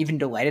 even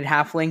Delighted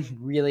Halfling,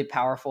 really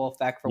powerful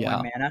effect for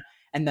 1 mana.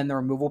 And then the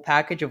removal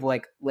package of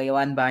like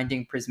Leyline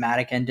Binding,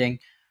 Prismatic Ending,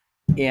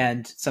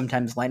 and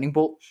sometimes Lightning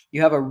Bolt,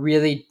 you have a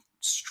really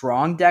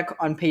strong deck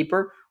on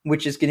paper,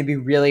 which is going to be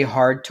really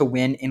hard to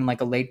win in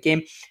like a late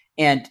game.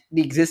 And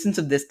the existence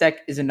of this deck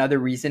is another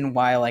reason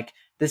why like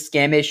the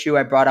scam issue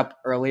I brought up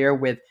earlier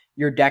with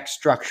your deck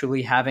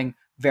structurally having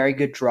very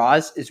good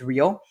draws is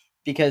real.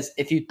 Because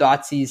if you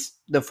Thoughtseize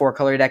the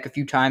 4-color deck a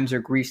few times or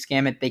Grief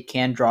Scam it, they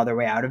can draw their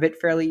way out of it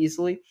fairly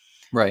easily.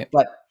 Right.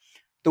 But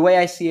the way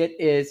I see it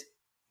is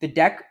the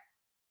deck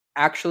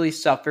actually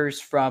suffers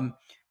from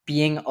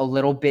being a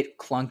little bit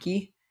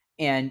clunky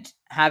and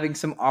having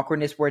some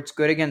awkwardness where it's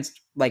good against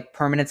like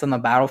permanents on the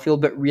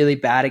battlefield, but really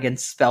bad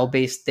against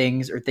spell-based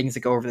things or things that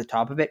go over the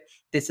top of it.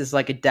 This is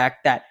like a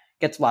deck that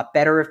gets a lot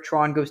better if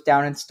Tron goes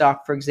down in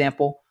stock, for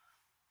example.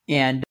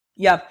 And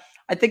yeah,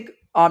 I think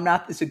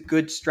Omnath is a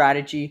good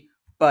strategy,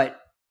 but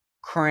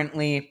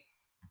currently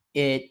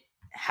it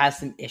has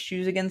some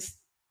issues against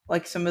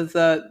like some of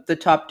the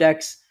top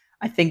decks.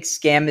 I think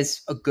Scam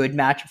is a good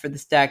matchup for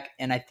this deck,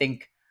 and I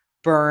think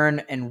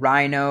Burn and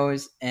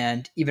Rhinos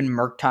and even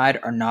Murktide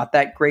are not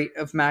that great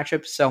of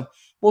matchups. So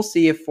we'll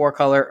see if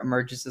 4-color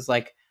emerges as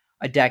like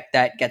a deck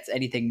that gets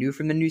anything new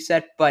from the new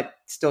set, but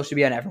still should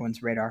be on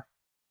everyone's radar.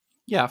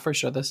 Yeah, for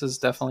sure. This is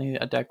definitely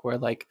a deck where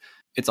like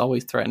it's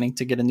always threatening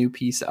to get a new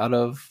piece out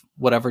of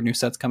whatever new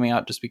set's coming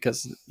out, just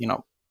because, you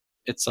know,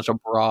 it's such a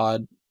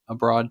broad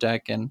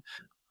deck, and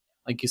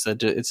like you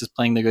said, it's just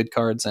playing the good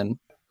cards and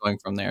going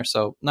from there.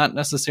 So not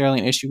necessarily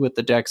an issue with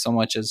the deck so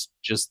much as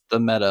just the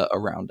meta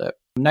around it.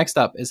 Next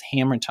up is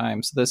Hammer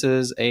Time. So this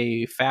is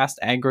a fast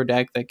aggro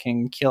deck that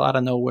can kill out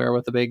of nowhere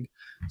with a big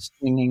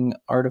swinging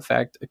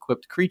artifact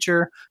equipped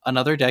creature.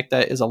 Another deck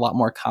that is a lot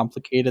more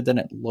complicated than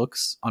it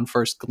looks on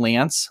first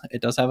glance.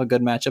 It does have a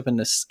good matchup in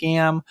the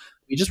Scam.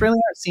 We just really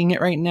aren't seeing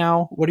it right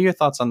now. What are your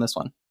thoughts on this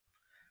one?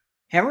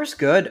 Hammer's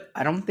good.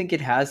 I don't think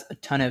it has a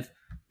ton of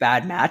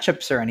bad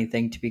matchups or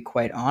anything, to be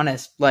quite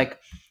honest. Like,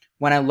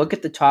 when I look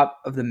at the top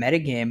of the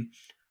metagame,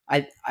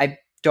 I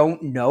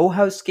don't know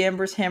how Scam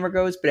versus Hammer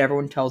goes, but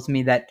everyone tells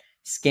me that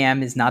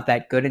Scam is not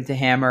that good into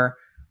Hammer.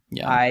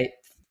 Yeah. I'm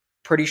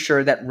pretty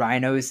sure that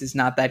Rhinos is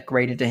not that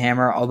great into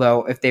Hammer,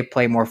 although if they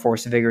play more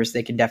Force of Vigors,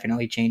 they can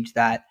definitely change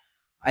that.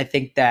 I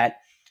think that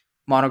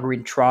Mono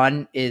Green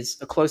Tron is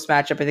a close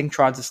matchup. I think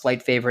Tron's a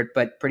slight favorite,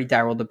 but pretty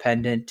die roll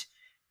dependent.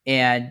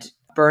 And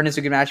Burn is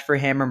a good match for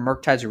Hammer.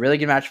 Murktide's a really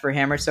good match for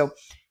Hammer. So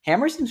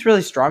Hammer seems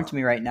really strong to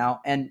me right now,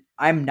 and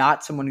I'm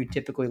not someone who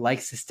typically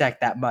likes this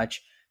deck that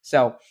much.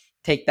 So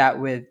take that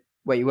with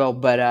what you will,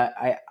 but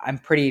I'm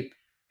pretty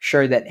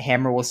sure that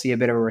Hammer will see a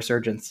bit of a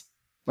resurgence.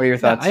 What are your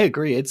thoughts? Yeah, I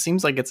agree. It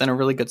seems like it's in a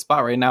really good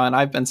spot right now, and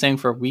I've been saying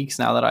for weeks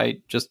now that I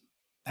just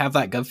have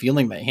that gut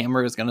feeling that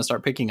Hammer is going to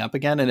start picking up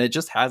again, and it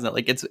just hasn't.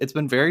 Like it's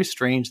been very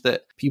strange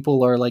that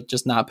people are like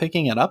just not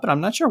picking it up, and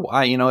I'm not sure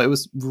why. You know, it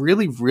was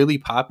really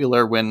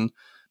popular when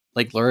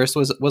like Luris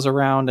was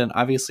around, and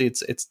obviously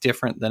it's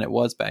different than it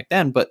was back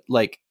then, but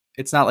like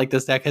it's not like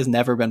this deck has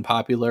never been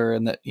popular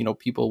and that, you know,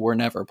 people were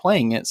never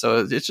playing it.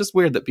 So it's just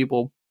weird that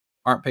people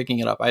aren't picking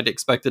it up. I'd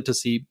expected to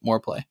see more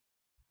play.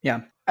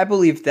 Yeah, I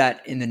believe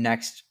that in the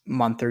next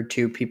month or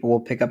two, people will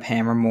pick up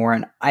Hammer more,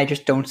 and I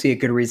just don't see a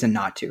good reason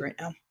not to right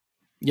now.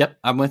 Yep,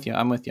 I'm with you.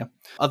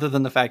 Other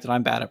than the fact that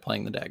I'm bad at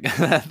playing the deck.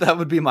 That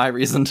would be my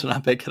reason to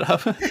not pick it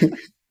up.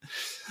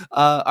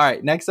 All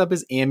right, next up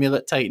is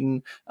Amulet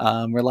Titan.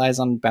 Relies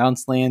on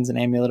bounce lands and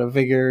Amulet of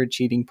Vigor,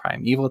 cheating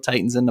Primeval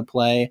Titans into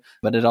play,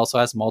 but it also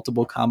has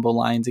multiple combo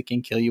lines. It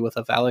can kill you with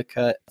a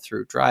Valakut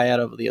through Dryad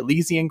of the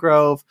Elysian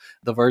Grove.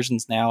 The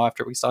versions now,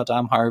 after we saw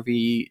Dom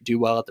Harvey do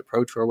well at the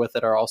Pro Tour with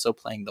it, are also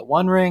playing the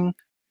One Ring.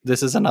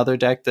 This is another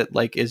deck that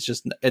like is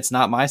just, it's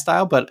not my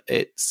style, but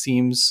it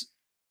seems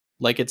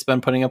like it's been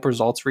putting up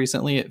results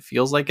recently. It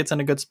feels like it's in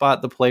a good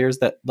spot. The players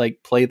that like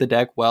play the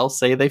deck well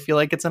say they feel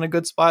like it's in a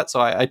good spot, so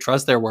I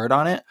trust their word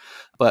on it.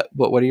 But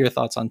what are your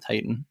thoughts on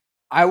Titan?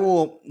 I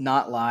will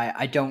not lie.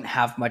 I don't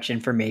have much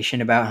information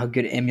about how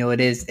good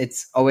Amulet is.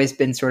 It's always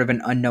been sort of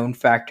an unknown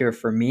factor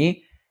for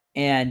me.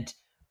 And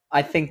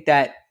I think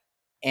that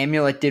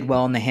Amulet did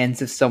well in the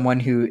hands of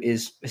someone who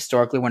is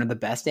historically one of the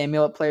best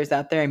Amulet players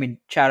out there. I mean,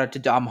 shout out to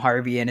Dom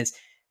Harvey and his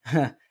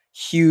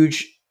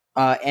huge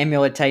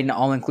Amulet Titan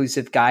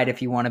all-inclusive guide.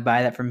 If you want to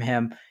buy that from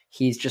him,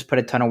 he's just put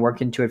a ton of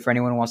work into it for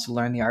anyone who wants to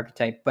learn the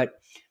archetype. But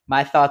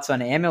my thoughts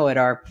on Amulet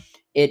are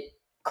it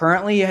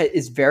currently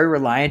is very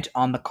reliant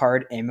on the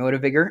card Amulet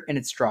of Vigor and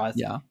its draws.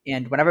 Yeah.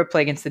 And whenever I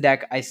play against the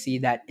deck, I see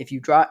that if you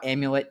draw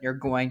Amulet, you're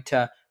going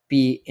to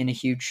be in a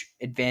huge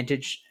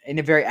advantage, in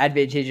a very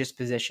advantageous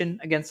position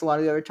against a lot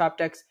of the other top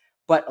decks.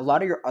 But a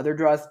lot of your other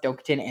draws that don't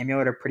contain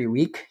Amulet are pretty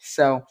weak.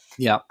 So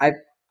yeah,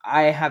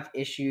 I have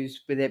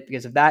issues with it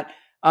because of that.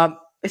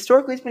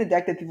 Historically, it's been a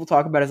deck that people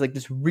talk about as like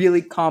this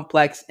really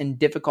complex and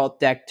difficult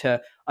deck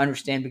to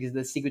understand because of the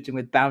sequencing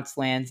with bounce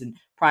lands and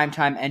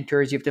primetime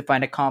enters. You have to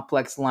find a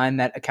complex line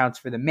that accounts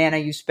for the mana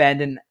you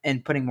spend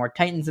and putting more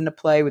Titans into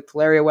play with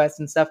Teleria West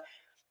and stuff.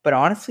 But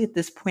honestly, at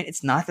this point,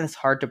 it's not that it's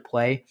hard to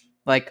play.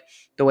 Like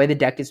the way the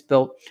deck is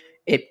built,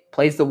 It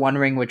plays the One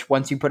Ring, which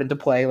once you put into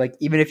play, like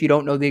even if you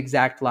don't know the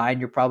exact line,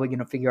 you're probably going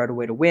to figure out a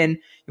way to win.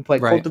 You play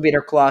Right.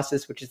 Cultivator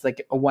Colossus, which is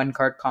like a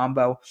 1-card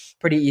combo.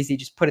 Pretty easy.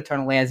 Just put a ton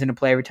of lands into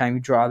play every time you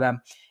draw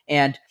them.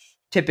 And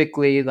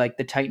typically, like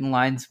the Titan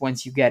lines,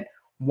 once you get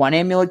one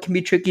amulet can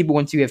be tricky, but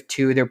once you have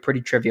 2, they're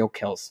pretty trivial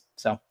kills.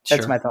 So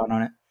that's Sure. my thought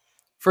on it.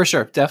 For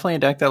sure. Definitely a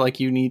deck that like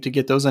you need to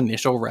get those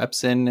initial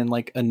reps in and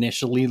like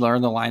initially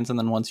learn the lines. And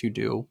then once you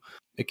do,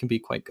 it can be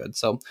quite good.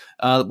 So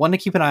one to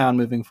keep an eye on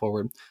moving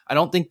forward. I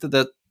don't think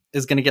that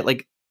is going to get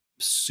like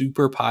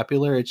super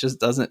popular. It just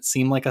doesn't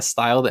seem like a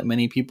style that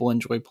many people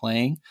enjoy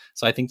playing.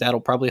 So I think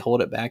that'll probably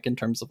hold it back in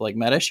terms of like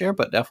meta share,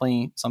 but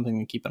definitely something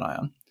to keep an eye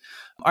on.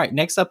 All right,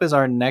 next up is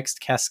our next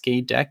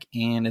Cascade deck,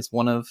 and is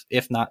one of,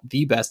 if not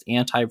the best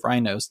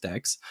anti-Rhinos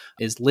decks,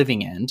 is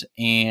Living End.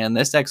 And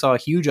this deck saw a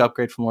huge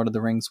upgrade from Lord of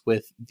the Rings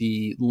with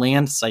the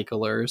land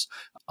cyclers,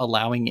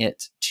 allowing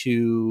it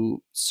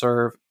to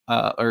serve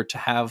or to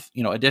have,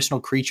 you know, additional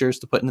creatures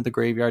to put into the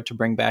graveyard to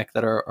bring back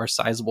that are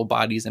sizable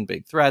bodies and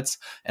big threats,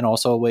 and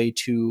also a way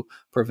to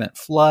prevent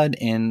flood.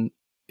 And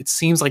it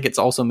seems like it's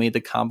also made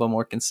the combo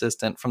more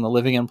consistent. From the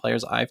Living End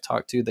players I've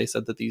talked to, they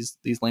said that these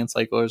land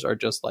cyclers are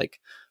just like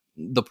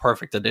the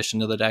perfect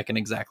addition to the deck and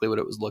exactly what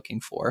it was looking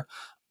for.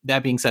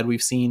 That being said,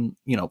 we've seen,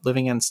 you know,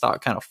 Living End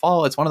stock kind of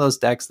fall. It's one of those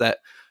decks that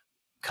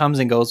comes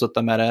and goes with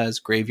the meta as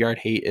graveyard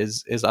hate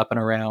is up and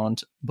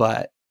around,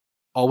 but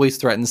always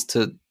threatens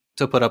to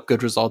put up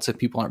good results if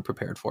people aren't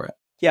prepared for it.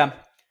 Yeah.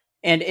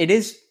 And it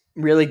is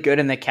really good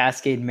in the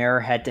Cascade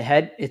Mirror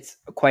head-to-head. It's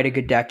quite a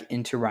good deck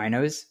into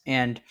Rhinos,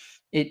 and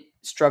it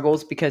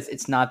struggles because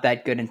it's not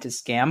that good into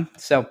Scam.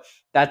 So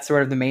that's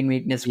sort of the main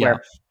weakness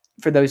where,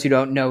 for those who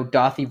don't know,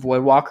 Dothy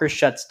Voidwalker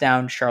shuts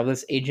down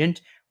Charlotte's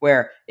Agent,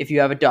 where if you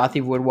have a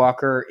Dothy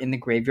Voidwalker in the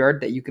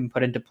graveyard that you can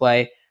put into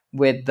play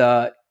with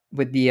the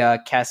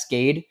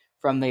Cascade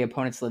from the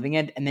opponent's Living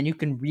End, and then you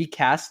can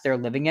recast their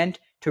Living End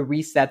to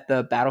reset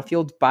the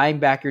battlefield, buying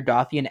back your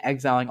Dothy and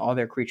exiling all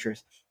their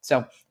creatures.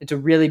 So it's a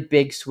really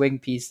big swing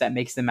piece that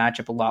makes the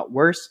matchup a lot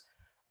worse.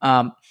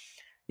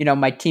 You know,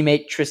 my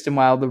teammate Tristan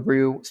Wild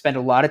LaRue spent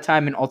a lot of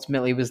time and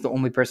ultimately was the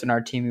only person on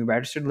our team who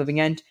registered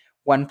Living End.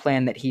 One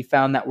plan that he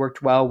found that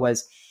worked well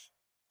was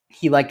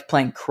he liked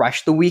playing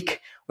Crush the Weak,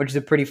 which is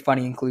a pretty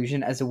funny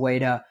inclusion as a way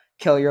to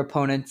kill your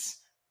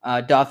opponent's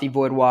Dothy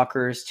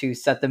Voidwalkers to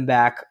set them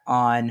back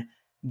on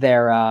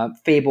their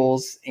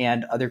Fables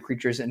and other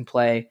creatures in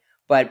play.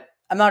 But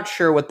I'm not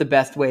sure what the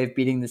best way of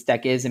beating this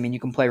deck is. I mean, you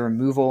can play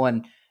removal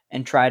and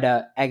try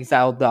to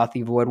exile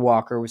Dothy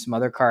Voidwalker with some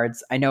other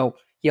cards. I know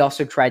he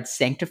also tried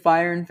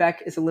Sanctifier, in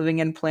fact, as a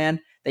Living End plan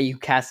that you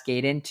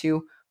cascade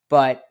into,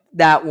 but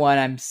that one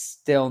I'm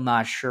still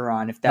not sure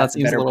on if that's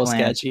a better a little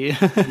plan. sketchy.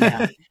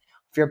 Yeah.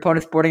 If your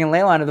opponent's boarding in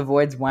Leyline of the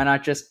Voids, why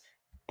not just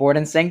board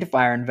in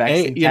Sanctifier and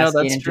Vex and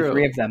cascade into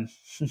 3 of them?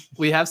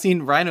 We have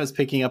seen Rhinos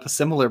picking up a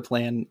similar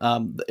plan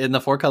in the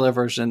 4-color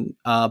version,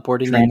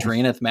 boarding in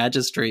Draenith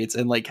Magistrates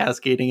and like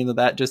cascading into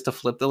that just to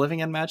flip the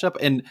Living End matchup.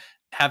 And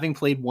having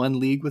played one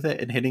league with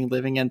it and hitting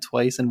Living End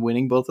twice and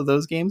winning both of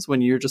those games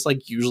when you're just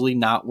like usually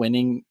not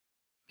winning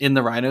in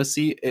the Rhino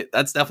seat,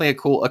 that's definitely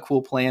a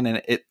cool plan,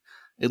 and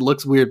it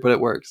looks weird, but it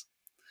works.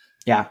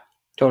 Yeah,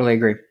 totally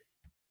agree.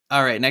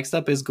 All right, next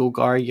up is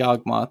Golgari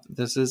Yawgmoth.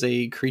 This is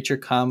a creature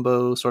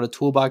combo sort of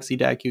toolboxy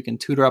deck. You can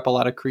tutor up a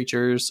lot of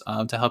creatures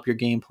to help your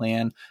game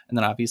plan, and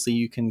then obviously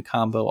you can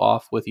combo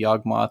off with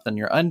Yawgmoth and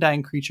your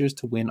Undying creatures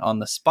to win on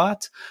the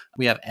spot.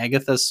 We have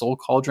Agatha's Soul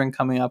Cauldron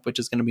coming up, which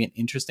is going to be an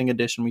interesting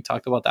addition. We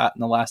talked about that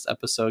in the last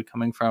episode,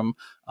 coming from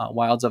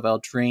Wilds of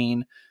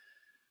Eldraine.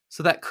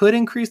 So that could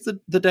increase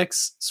the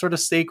deck's sort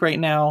of stake right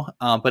now,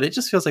 but it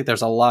just feels like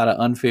there's a lot of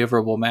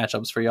unfavorable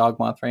matchups for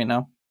Yawgmoth right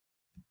now.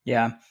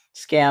 Yeah,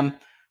 Scam,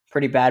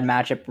 pretty bad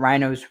matchup.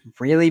 Rhino's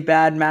really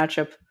bad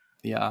matchup.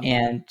 Yeah.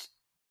 And,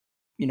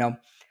 you know,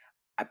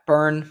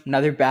 Burn,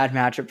 another bad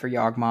matchup for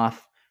Yawgmoth.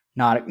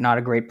 Not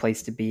a great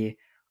place to be.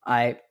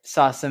 I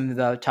saw some of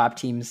the top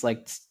teams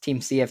like Team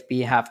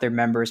CFB, half their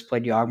members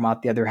played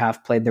Yawgmoth, the other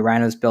half played the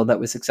Rhinos build that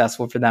was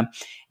successful for them.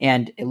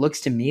 And it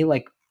looks to me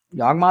like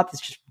Yawgmoth is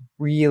just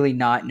really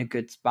not in a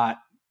good spot.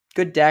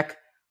 Good deck,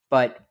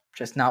 but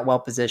just not well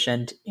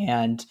positioned.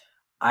 And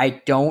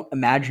I don't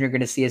imagine you're going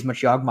to see as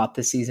much Yawgmoth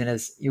this season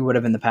as you would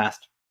have in the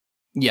past.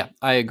 Yeah,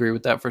 I agree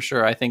with that for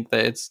sure. I think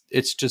that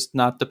it's just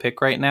not the pick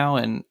right now.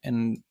 And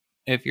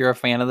if you're a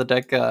fan of the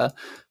deck,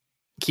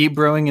 keep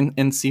brewing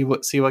and see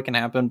what can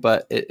happen.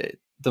 But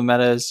the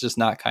meta is just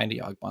not kind to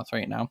Yawgmoth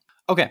right now.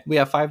 Okay, we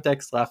have 5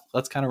 decks left.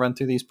 Let's kind of run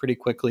through these pretty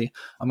quickly.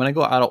 I'm going to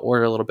go out of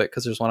order a little bit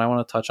because there's one I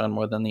want to touch on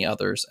more than the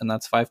others, and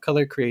that's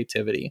 5-color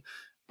creativity.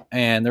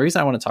 And the reason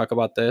I want to talk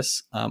about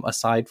this,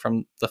 aside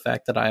from the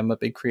fact that I'm a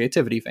big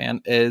creativity fan,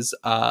 is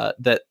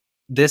that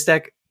this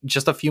deck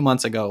just a few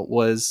months ago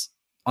was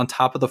on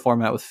top of the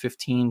format with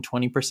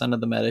 15-20%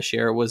 of the meta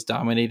share, was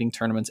dominating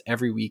tournaments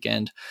every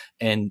weekend,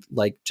 and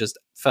like just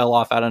fell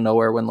off out of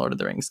nowhere when Lord of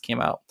the Rings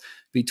came out.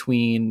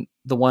 Between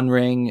the One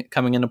Ring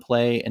coming into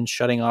play and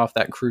shutting off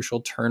that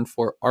crucial turn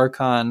 4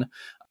 Archon,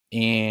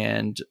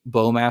 and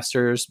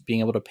Bowmasters being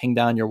able to ping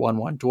down your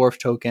 1/1 dwarf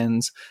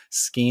tokens.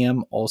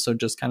 Scam also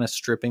just kind of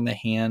stripping the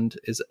hand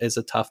is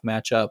a tough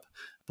matchup.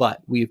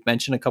 But we've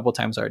mentioned a couple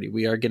times already,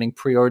 we are getting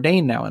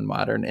Preordain now in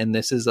Modern, and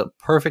this is a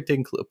perfect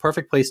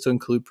place to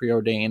include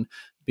Preordain,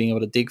 being able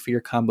to dig for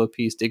your combo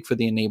piece, dig for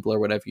the enabler,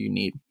 whatever you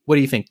need. What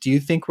do you think? Do you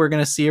think we're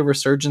going to see a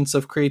resurgence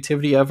of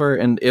creativity ever?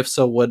 And if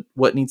so,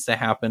 what needs to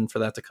happen for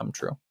that to come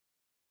true?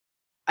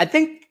 I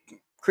think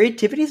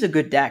creativity is a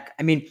good deck.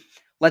 I mean,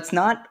 let's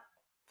not.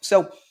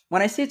 So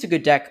when I say it's a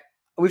good deck,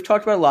 we've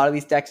talked about a lot of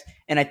these decks,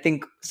 and I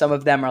think some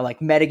of them are like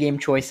metagame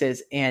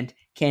choices and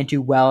can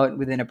do well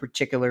within a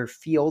particular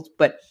field.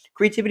 But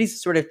creativity is the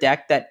sort of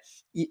deck that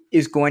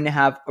is going to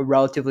have a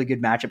relatively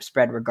good matchup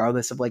spread,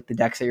 regardless of like the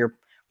decks that you're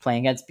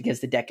playing against,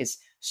 because the deck is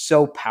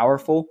so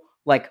powerful.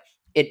 Like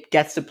it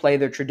gets to play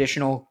the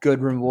traditional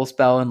good removal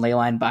spell and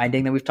Leyline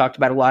Binding that we've talked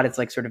about a lot. It's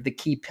like sort of the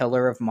key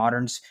pillar of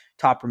Modern's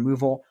top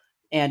removal.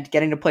 And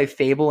getting to play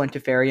Fable and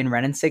Teferi and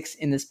Renin 6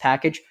 in this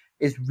package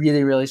is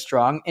really, really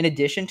strong. In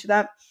addition to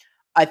that,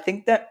 I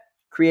think that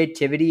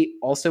creativity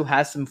also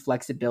has some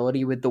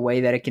flexibility with the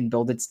way that it can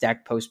build its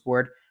deck post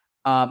board.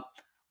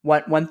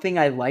 One thing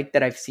I like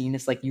that I've seen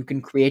is like you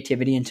can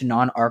creativity into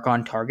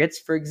non-Archon targets,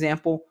 for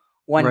example.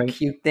 One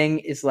cute thing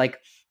is like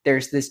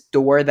there's this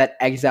door that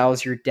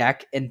exiles your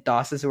deck in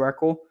Thassa's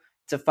Oracle.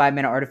 It's a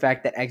 5-mana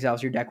artifact that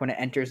exiles your deck when it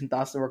enters in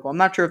Thassa's Oracle. I'm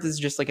not sure if this is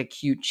just like a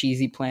cute,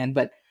 cheesy plan,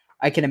 but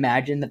I can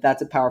imagine that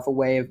that's a powerful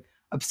way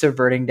of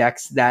subverting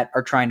decks that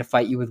are trying to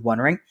fight you with One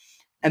Ring.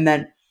 And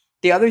then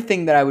the other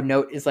thing that I would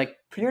note is like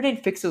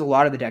Preordain fixes a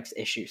lot of the deck's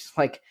issues.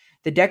 Like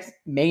the deck's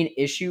main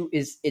issue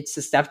is it's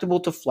susceptible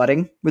to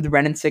flooding with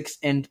Renin 6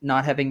 and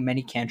not having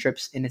many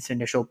cantrips in its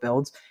initial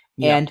builds.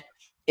 Yeah. And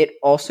it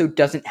also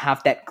doesn't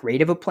have that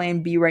great of a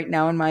plan B right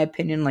now, in my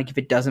opinion. Like if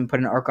it doesn't put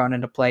an Archon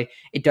into play,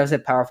 it does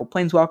have powerful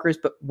Planeswalkers,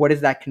 but what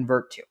does that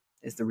convert to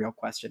is the real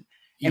question.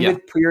 And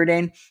with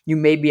Preordain, you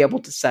may be able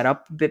to set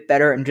up a bit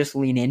better and just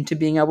lean into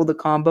being able to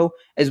combo,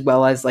 as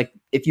well as like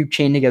if you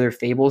chain together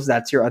Fables,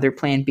 that's your other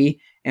plan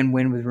B, and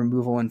win with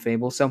removal and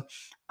Fable. So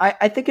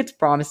I think it's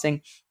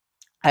promising.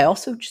 I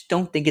also just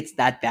don't think it's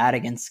that bad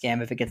against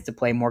Scam if it gets to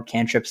play more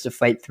cantrips to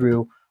fight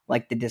through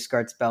like the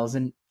discard spells.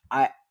 And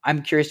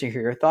I'm curious to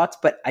hear your thoughts,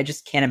 but I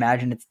just can't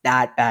imagine it's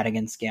that bad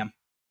against Scam.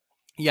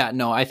 Yeah,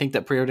 no, I think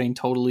that Preordain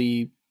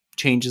totally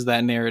changes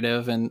that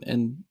narrative,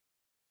 and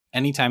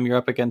anytime you're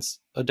up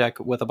against a deck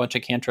with a bunch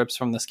of cantrips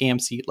from the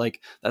Scam seat,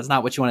 like that's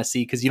not what you want to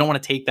see, because you don't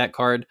want to take that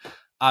card,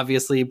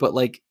 obviously, but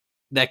like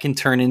that can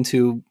turn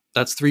into,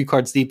 that's 3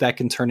 cards deep, that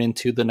can turn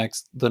into the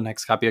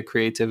next copy of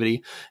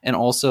creativity. And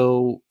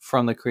also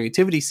from the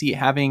creativity seat,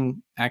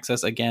 having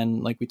access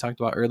again, like we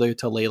talked about earlier,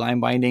 to Leyline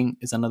Binding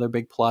is another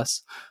big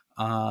plus.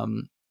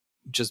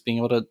 Just being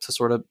able to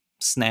sort of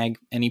snag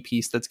any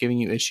piece that's giving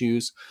you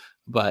issues.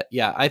 But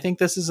yeah, I think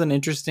this is an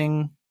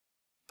interesting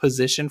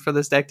position for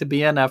this deck to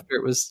be in after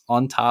it was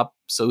on top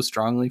so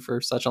strongly for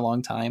such a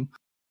long time.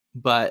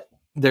 But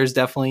there's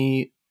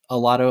definitely a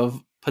lot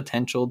of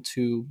potential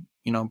to,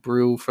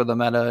 brew for the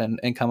meta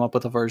and come up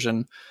with a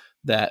version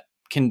that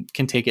can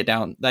take it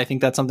down. I think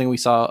that's something we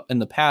saw in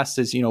the past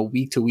is,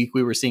 week to week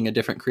we were seeing a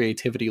different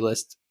creativity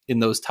list in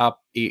those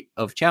top 8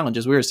 of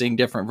challenges. We were seeing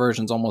different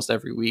versions almost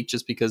every week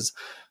just because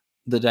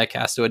the deck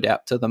has to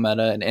adapt to the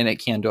meta, and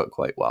it can do it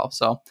quite well.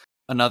 So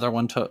another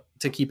one to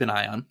keep an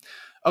eye on.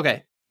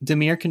 Okay.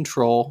 Dimir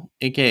Control,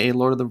 aka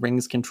Lord of the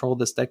Rings Control.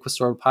 This deck was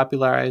sort of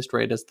popularized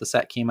right as the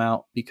set came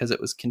out because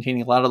it was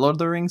containing a lot of Lord of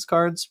the Rings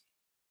cards.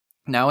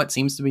 Now it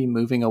seems to be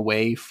moving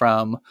away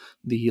from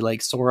the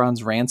like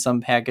Sauron's Ransom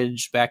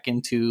package back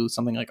into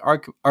something like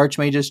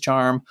Archmage's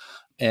Charm.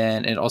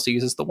 And it also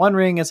uses the One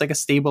Ring as like a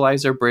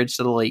stabilizer bridge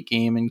to the late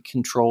game in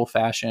control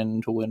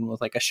fashion to win with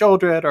like a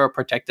Sheoldred or a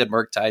protected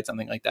Murktide,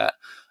 something like that.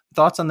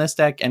 Thoughts on this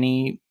deck?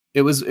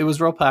 It was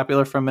real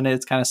popular for a minute.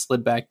 It's kind of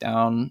slid back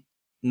down.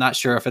 Not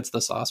sure if it's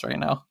the sauce right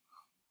now.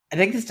 I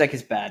think this deck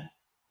is bad.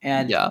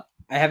 And yeah.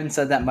 I haven't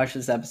said that much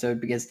this episode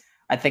because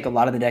I think a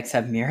lot of the decks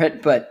have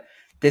merit, but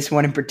this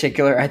one in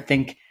particular, I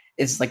think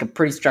is like a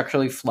pretty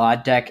structurally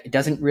flawed deck. It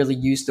doesn't really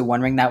use the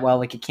One Ring that well.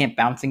 Like you can't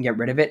bounce and get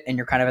rid of it, and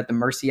you're kind of at the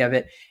mercy of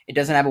it. It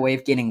doesn't have a way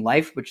of gaining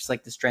life, which is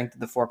like the strength of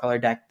the 4-color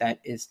deck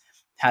that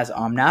has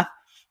Omnath.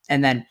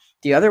 And then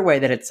the other way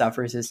that it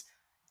suffers is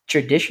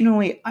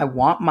traditionally I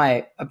want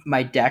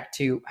my deck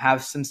to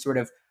have some sort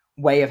of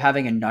way of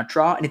having a nut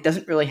draw, and it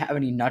doesn't really have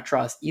any nut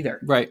draws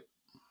either. Right.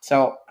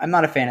 So I'm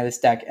not a fan of this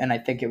deck, and I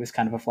think it was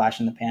kind of a flash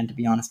in the pan, to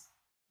be honest.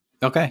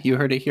 Okay, you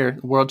heard it here.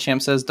 World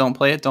Champ says don't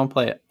play it, don't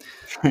play it.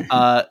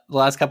 The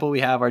last couple we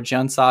have are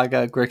Jund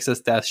Saga,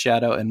 Grixis Death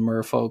Shadow, and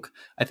Merfolk.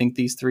 I think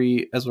these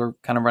 3, as we're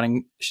kind of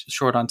running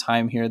short on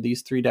time here,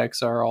 these 3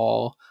 decks are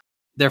all,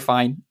 they're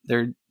fine.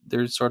 They're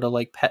sort of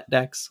like pet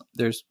decks.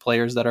 There's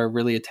players that are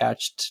really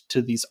attached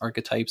to these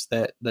archetypes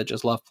that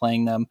just love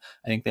playing them.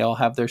 I think they all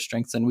have their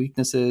strengths and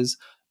weaknesses.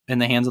 In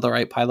the hands of the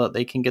right pilot,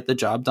 they can get the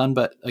job done.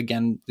 But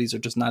again, these are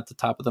just not the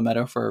top of the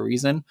meta for a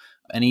reason.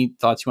 Any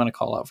thoughts you want to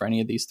call out for any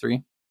of these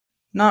 3?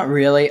 Not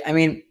really. I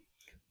mean,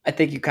 I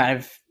think you kind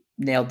of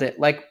nailed it.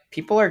 Like,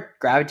 people are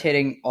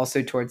gravitating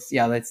also towards,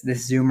 that's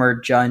this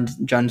Zoomer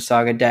Jund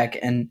Saga deck,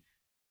 and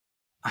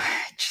I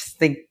just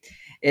think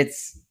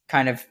it's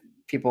kind of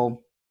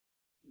people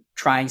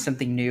trying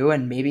something new,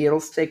 and maybe it'll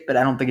stick, but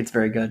I don't think it's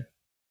very good.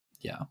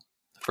 Yeah,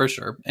 for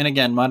sure. And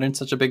again, Modern's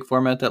such a big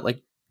format that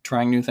like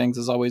trying new things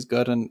is always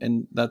good,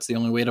 and that's the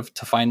only way to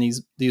find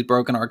these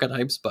broken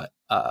archetypes. But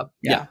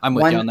yeah, I'm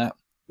with you on that.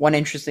 One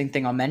interesting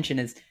thing I'll mention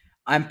is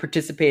I'm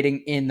participating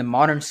in the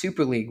Modern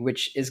Super League,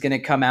 which is going to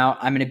come out.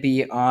 I'm going to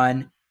be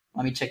on,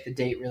 let me check the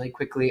date really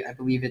quickly. I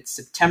believe it's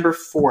September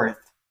 4th.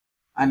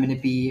 I'm going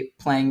to be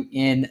playing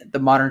in the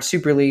Modern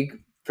Super League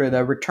for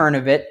the return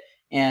of it.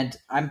 And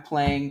I'm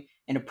playing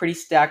in a pretty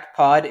stacked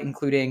pod,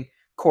 including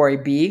Corey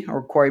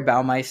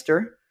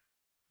Baumeister,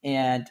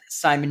 and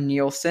Simon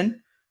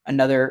Nielsen,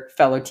 another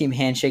fellow Team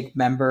Handshake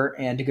member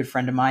and a good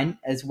friend of mine,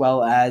 as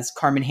well as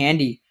Carmen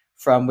Handy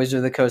from Wizard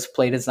of the Coast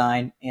Play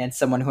Design, and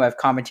someone who I've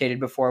commentated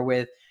before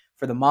with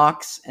for the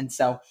mocks. And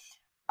so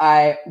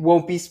I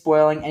won't be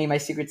spoiling any of my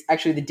secrets.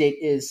 Actually, the date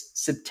is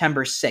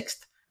September 6th.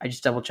 I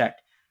just double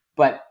checked.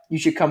 But you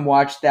should come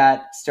watch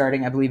that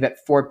starting, I believe,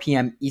 at 4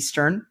 p.m.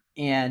 Eastern.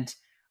 And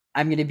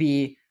I'm going to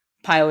be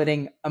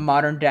piloting a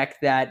Modern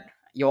deck that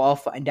you'll all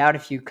find out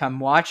if you come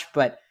watch,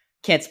 but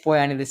can't spoil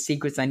any of the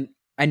secrets.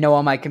 I know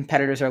all my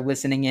competitors are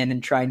listening in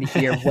and trying to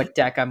hear what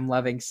deck I'm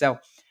loving. So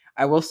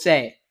I will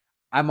say,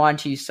 I'm on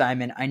to you,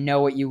 Simon. I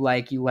know what you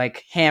like. You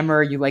like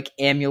Hammer. You like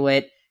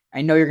Amulet.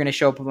 I know you're going to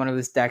show up with one of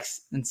those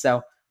decks, and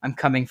so I'm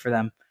coming for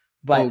them.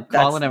 But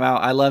calling him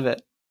out. I love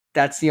it.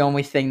 That's the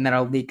only thing that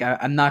I'll leak.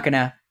 I'm not going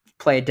to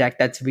play a deck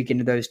that's weak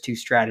into those two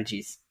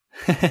strategies.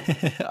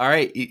 All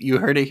right. You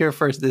heard it here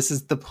first. This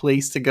is the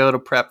place to go to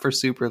prep for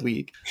Super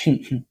League.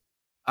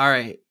 All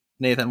right,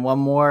 Nathan, one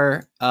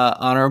more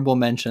honorable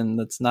mention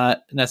that's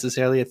not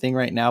necessarily a thing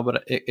right now,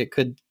 but it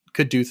could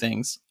do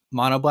things.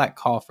 Mono Black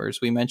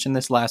Coffers. We mentioned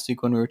this last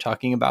week when we were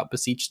talking about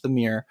Beseech the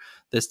Mirror.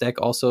 This deck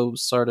also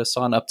sort of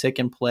saw an uptick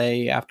in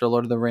play after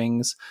Lord of the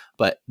Rings,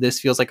 but this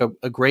feels like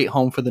a great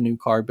home for the new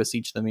card,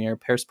 Beseech the Mirror.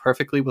 Pairs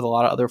perfectly with a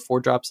lot of other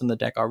 4-drops in the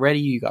deck already.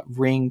 You got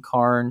Ring,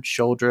 Karn,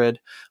 Sheoldred.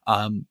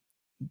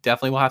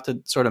 Definitely will have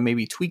to sort of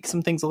maybe tweak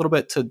some things a little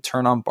bit to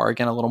turn on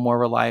Bargain a little more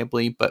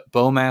reliably, but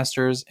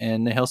Bowmasters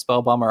and Nihil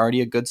Spellbomb are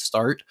already a good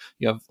start.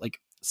 You have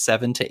like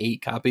 7 to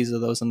 8 copies of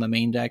those in the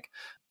main deck,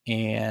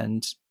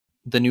 and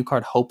the new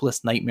card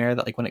Hopeless Nightmare,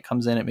 that like when it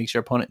comes in, it makes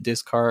your opponent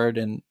discard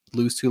and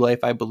lose 2 life,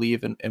 I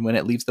believe, and when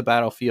it leaves the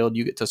battlefield,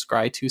 you get to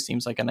scry 2.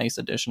 Seems like a nice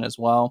addition as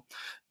well.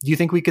 Do you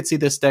think we could see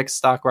this deck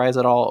stock rise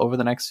at all over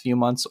the next few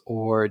months,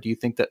 or do you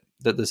think that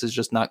this is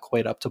just not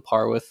quite up to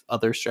par with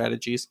other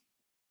strategies?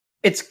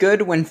 It's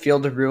good when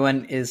Field of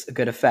Ruin is a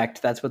good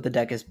effect. That's what the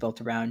deck is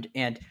built around,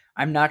 and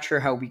I'm not sure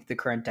how weak the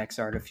current decks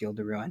are to Field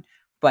of Ruin.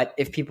 But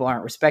if people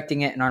aren't respecting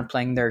it and aren't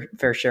playing their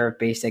fair share of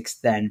basics,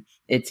 then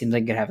it seems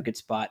like it could have a good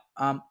spot.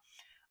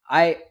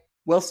 I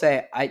will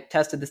say I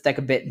tested this deck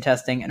a bit in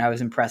testing, and I was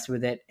impressed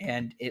with it.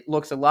 And it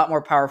looks a lot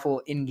more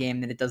powerful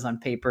in-game than it does on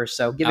paper,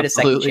 so give it a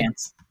second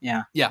chance.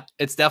 Yeah,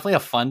 it's definitely a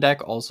fun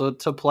deck also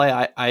to play.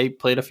 I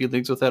played a few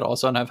leagues with it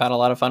also, and I've had a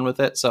lot of fun with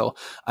it, so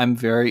I'm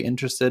very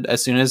interested.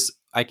 As soon as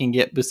I can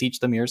get Beseech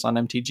the Mirrors on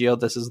MTGO,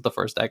 this is the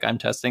first deck I'm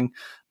testing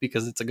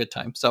because it's a good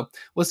time. So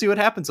we'll see what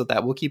happens with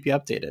that. We'll keep you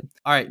updated.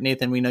 All right,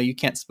 Nathan, we know you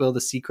can't spill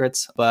the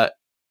secrets, but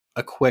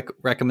a quick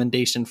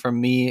recommendation from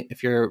me.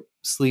 If you're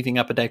sleeving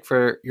up a deck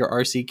for your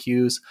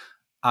RCQs,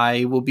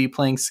 I will be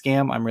playing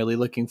Scam. I'm really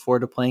looking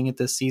forward to playing it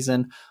this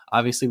season.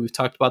 Obviously, we've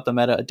talked about the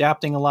meta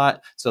adapting a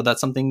lot, so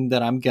that's something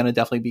that I'm going to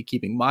definitely be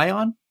keeping my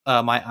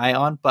eye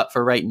on. But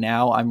for right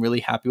now, I'm really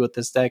happy with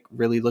this deck.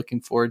 Really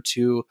looking forward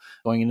to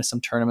going into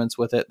some tournaments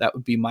with it. That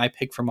would be my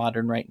pick for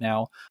Modern right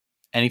now.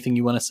 Anything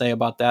you want to say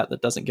about that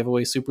doesn't give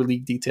away Super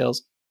League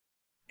details?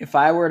 If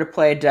I were to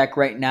play a deck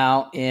right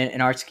now in an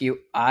RCQ,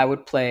 I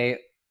would play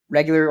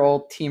regular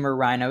old Teamer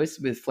Rhinos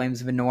with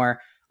Flames of Anor.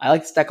 I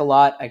like this deck a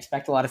lot. I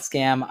expect a lot of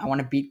Scam. I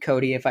want to beat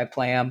Cody if I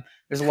play him.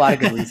 There's a lot of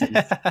good reasons.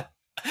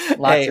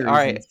 All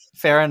right.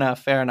 Fair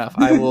enough.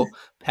 I will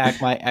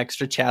pack my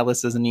extra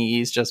chalices and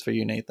EEs just for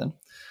you, Nathan.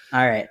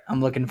 All right.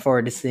 I'm looking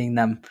forward to seeing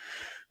them.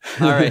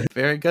 All right.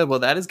 Very good. Well,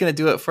 that is going to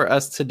do it for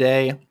us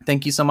today.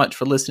 Thank you so much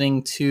for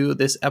listening to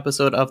this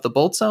episode of The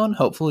Bolt Zone.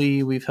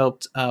 Hopefully we've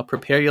helped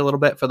prepare you a little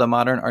bit for the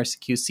Modern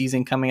RCQ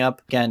season coming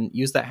up. Again,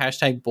 use that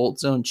hashtag Bolt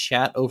Zone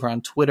chat over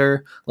on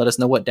Twitter. Let us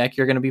know what deck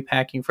you're going to be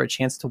packing for a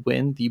chance to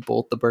win the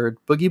Bolt the Bird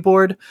Boogie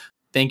Board.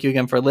 Thank you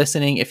again for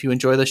listening. If you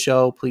enjoy the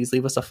show, please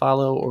leave us a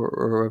follow or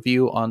a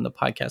review on the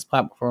podcast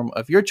platform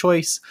of your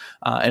choice.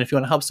 And if you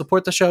want to help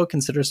support the show,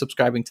 consider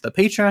subscribing to the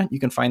Patreon. You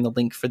can find the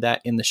link for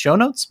that in the show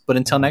notes. But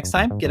until next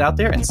time, get out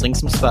there and sling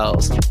some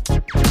spells.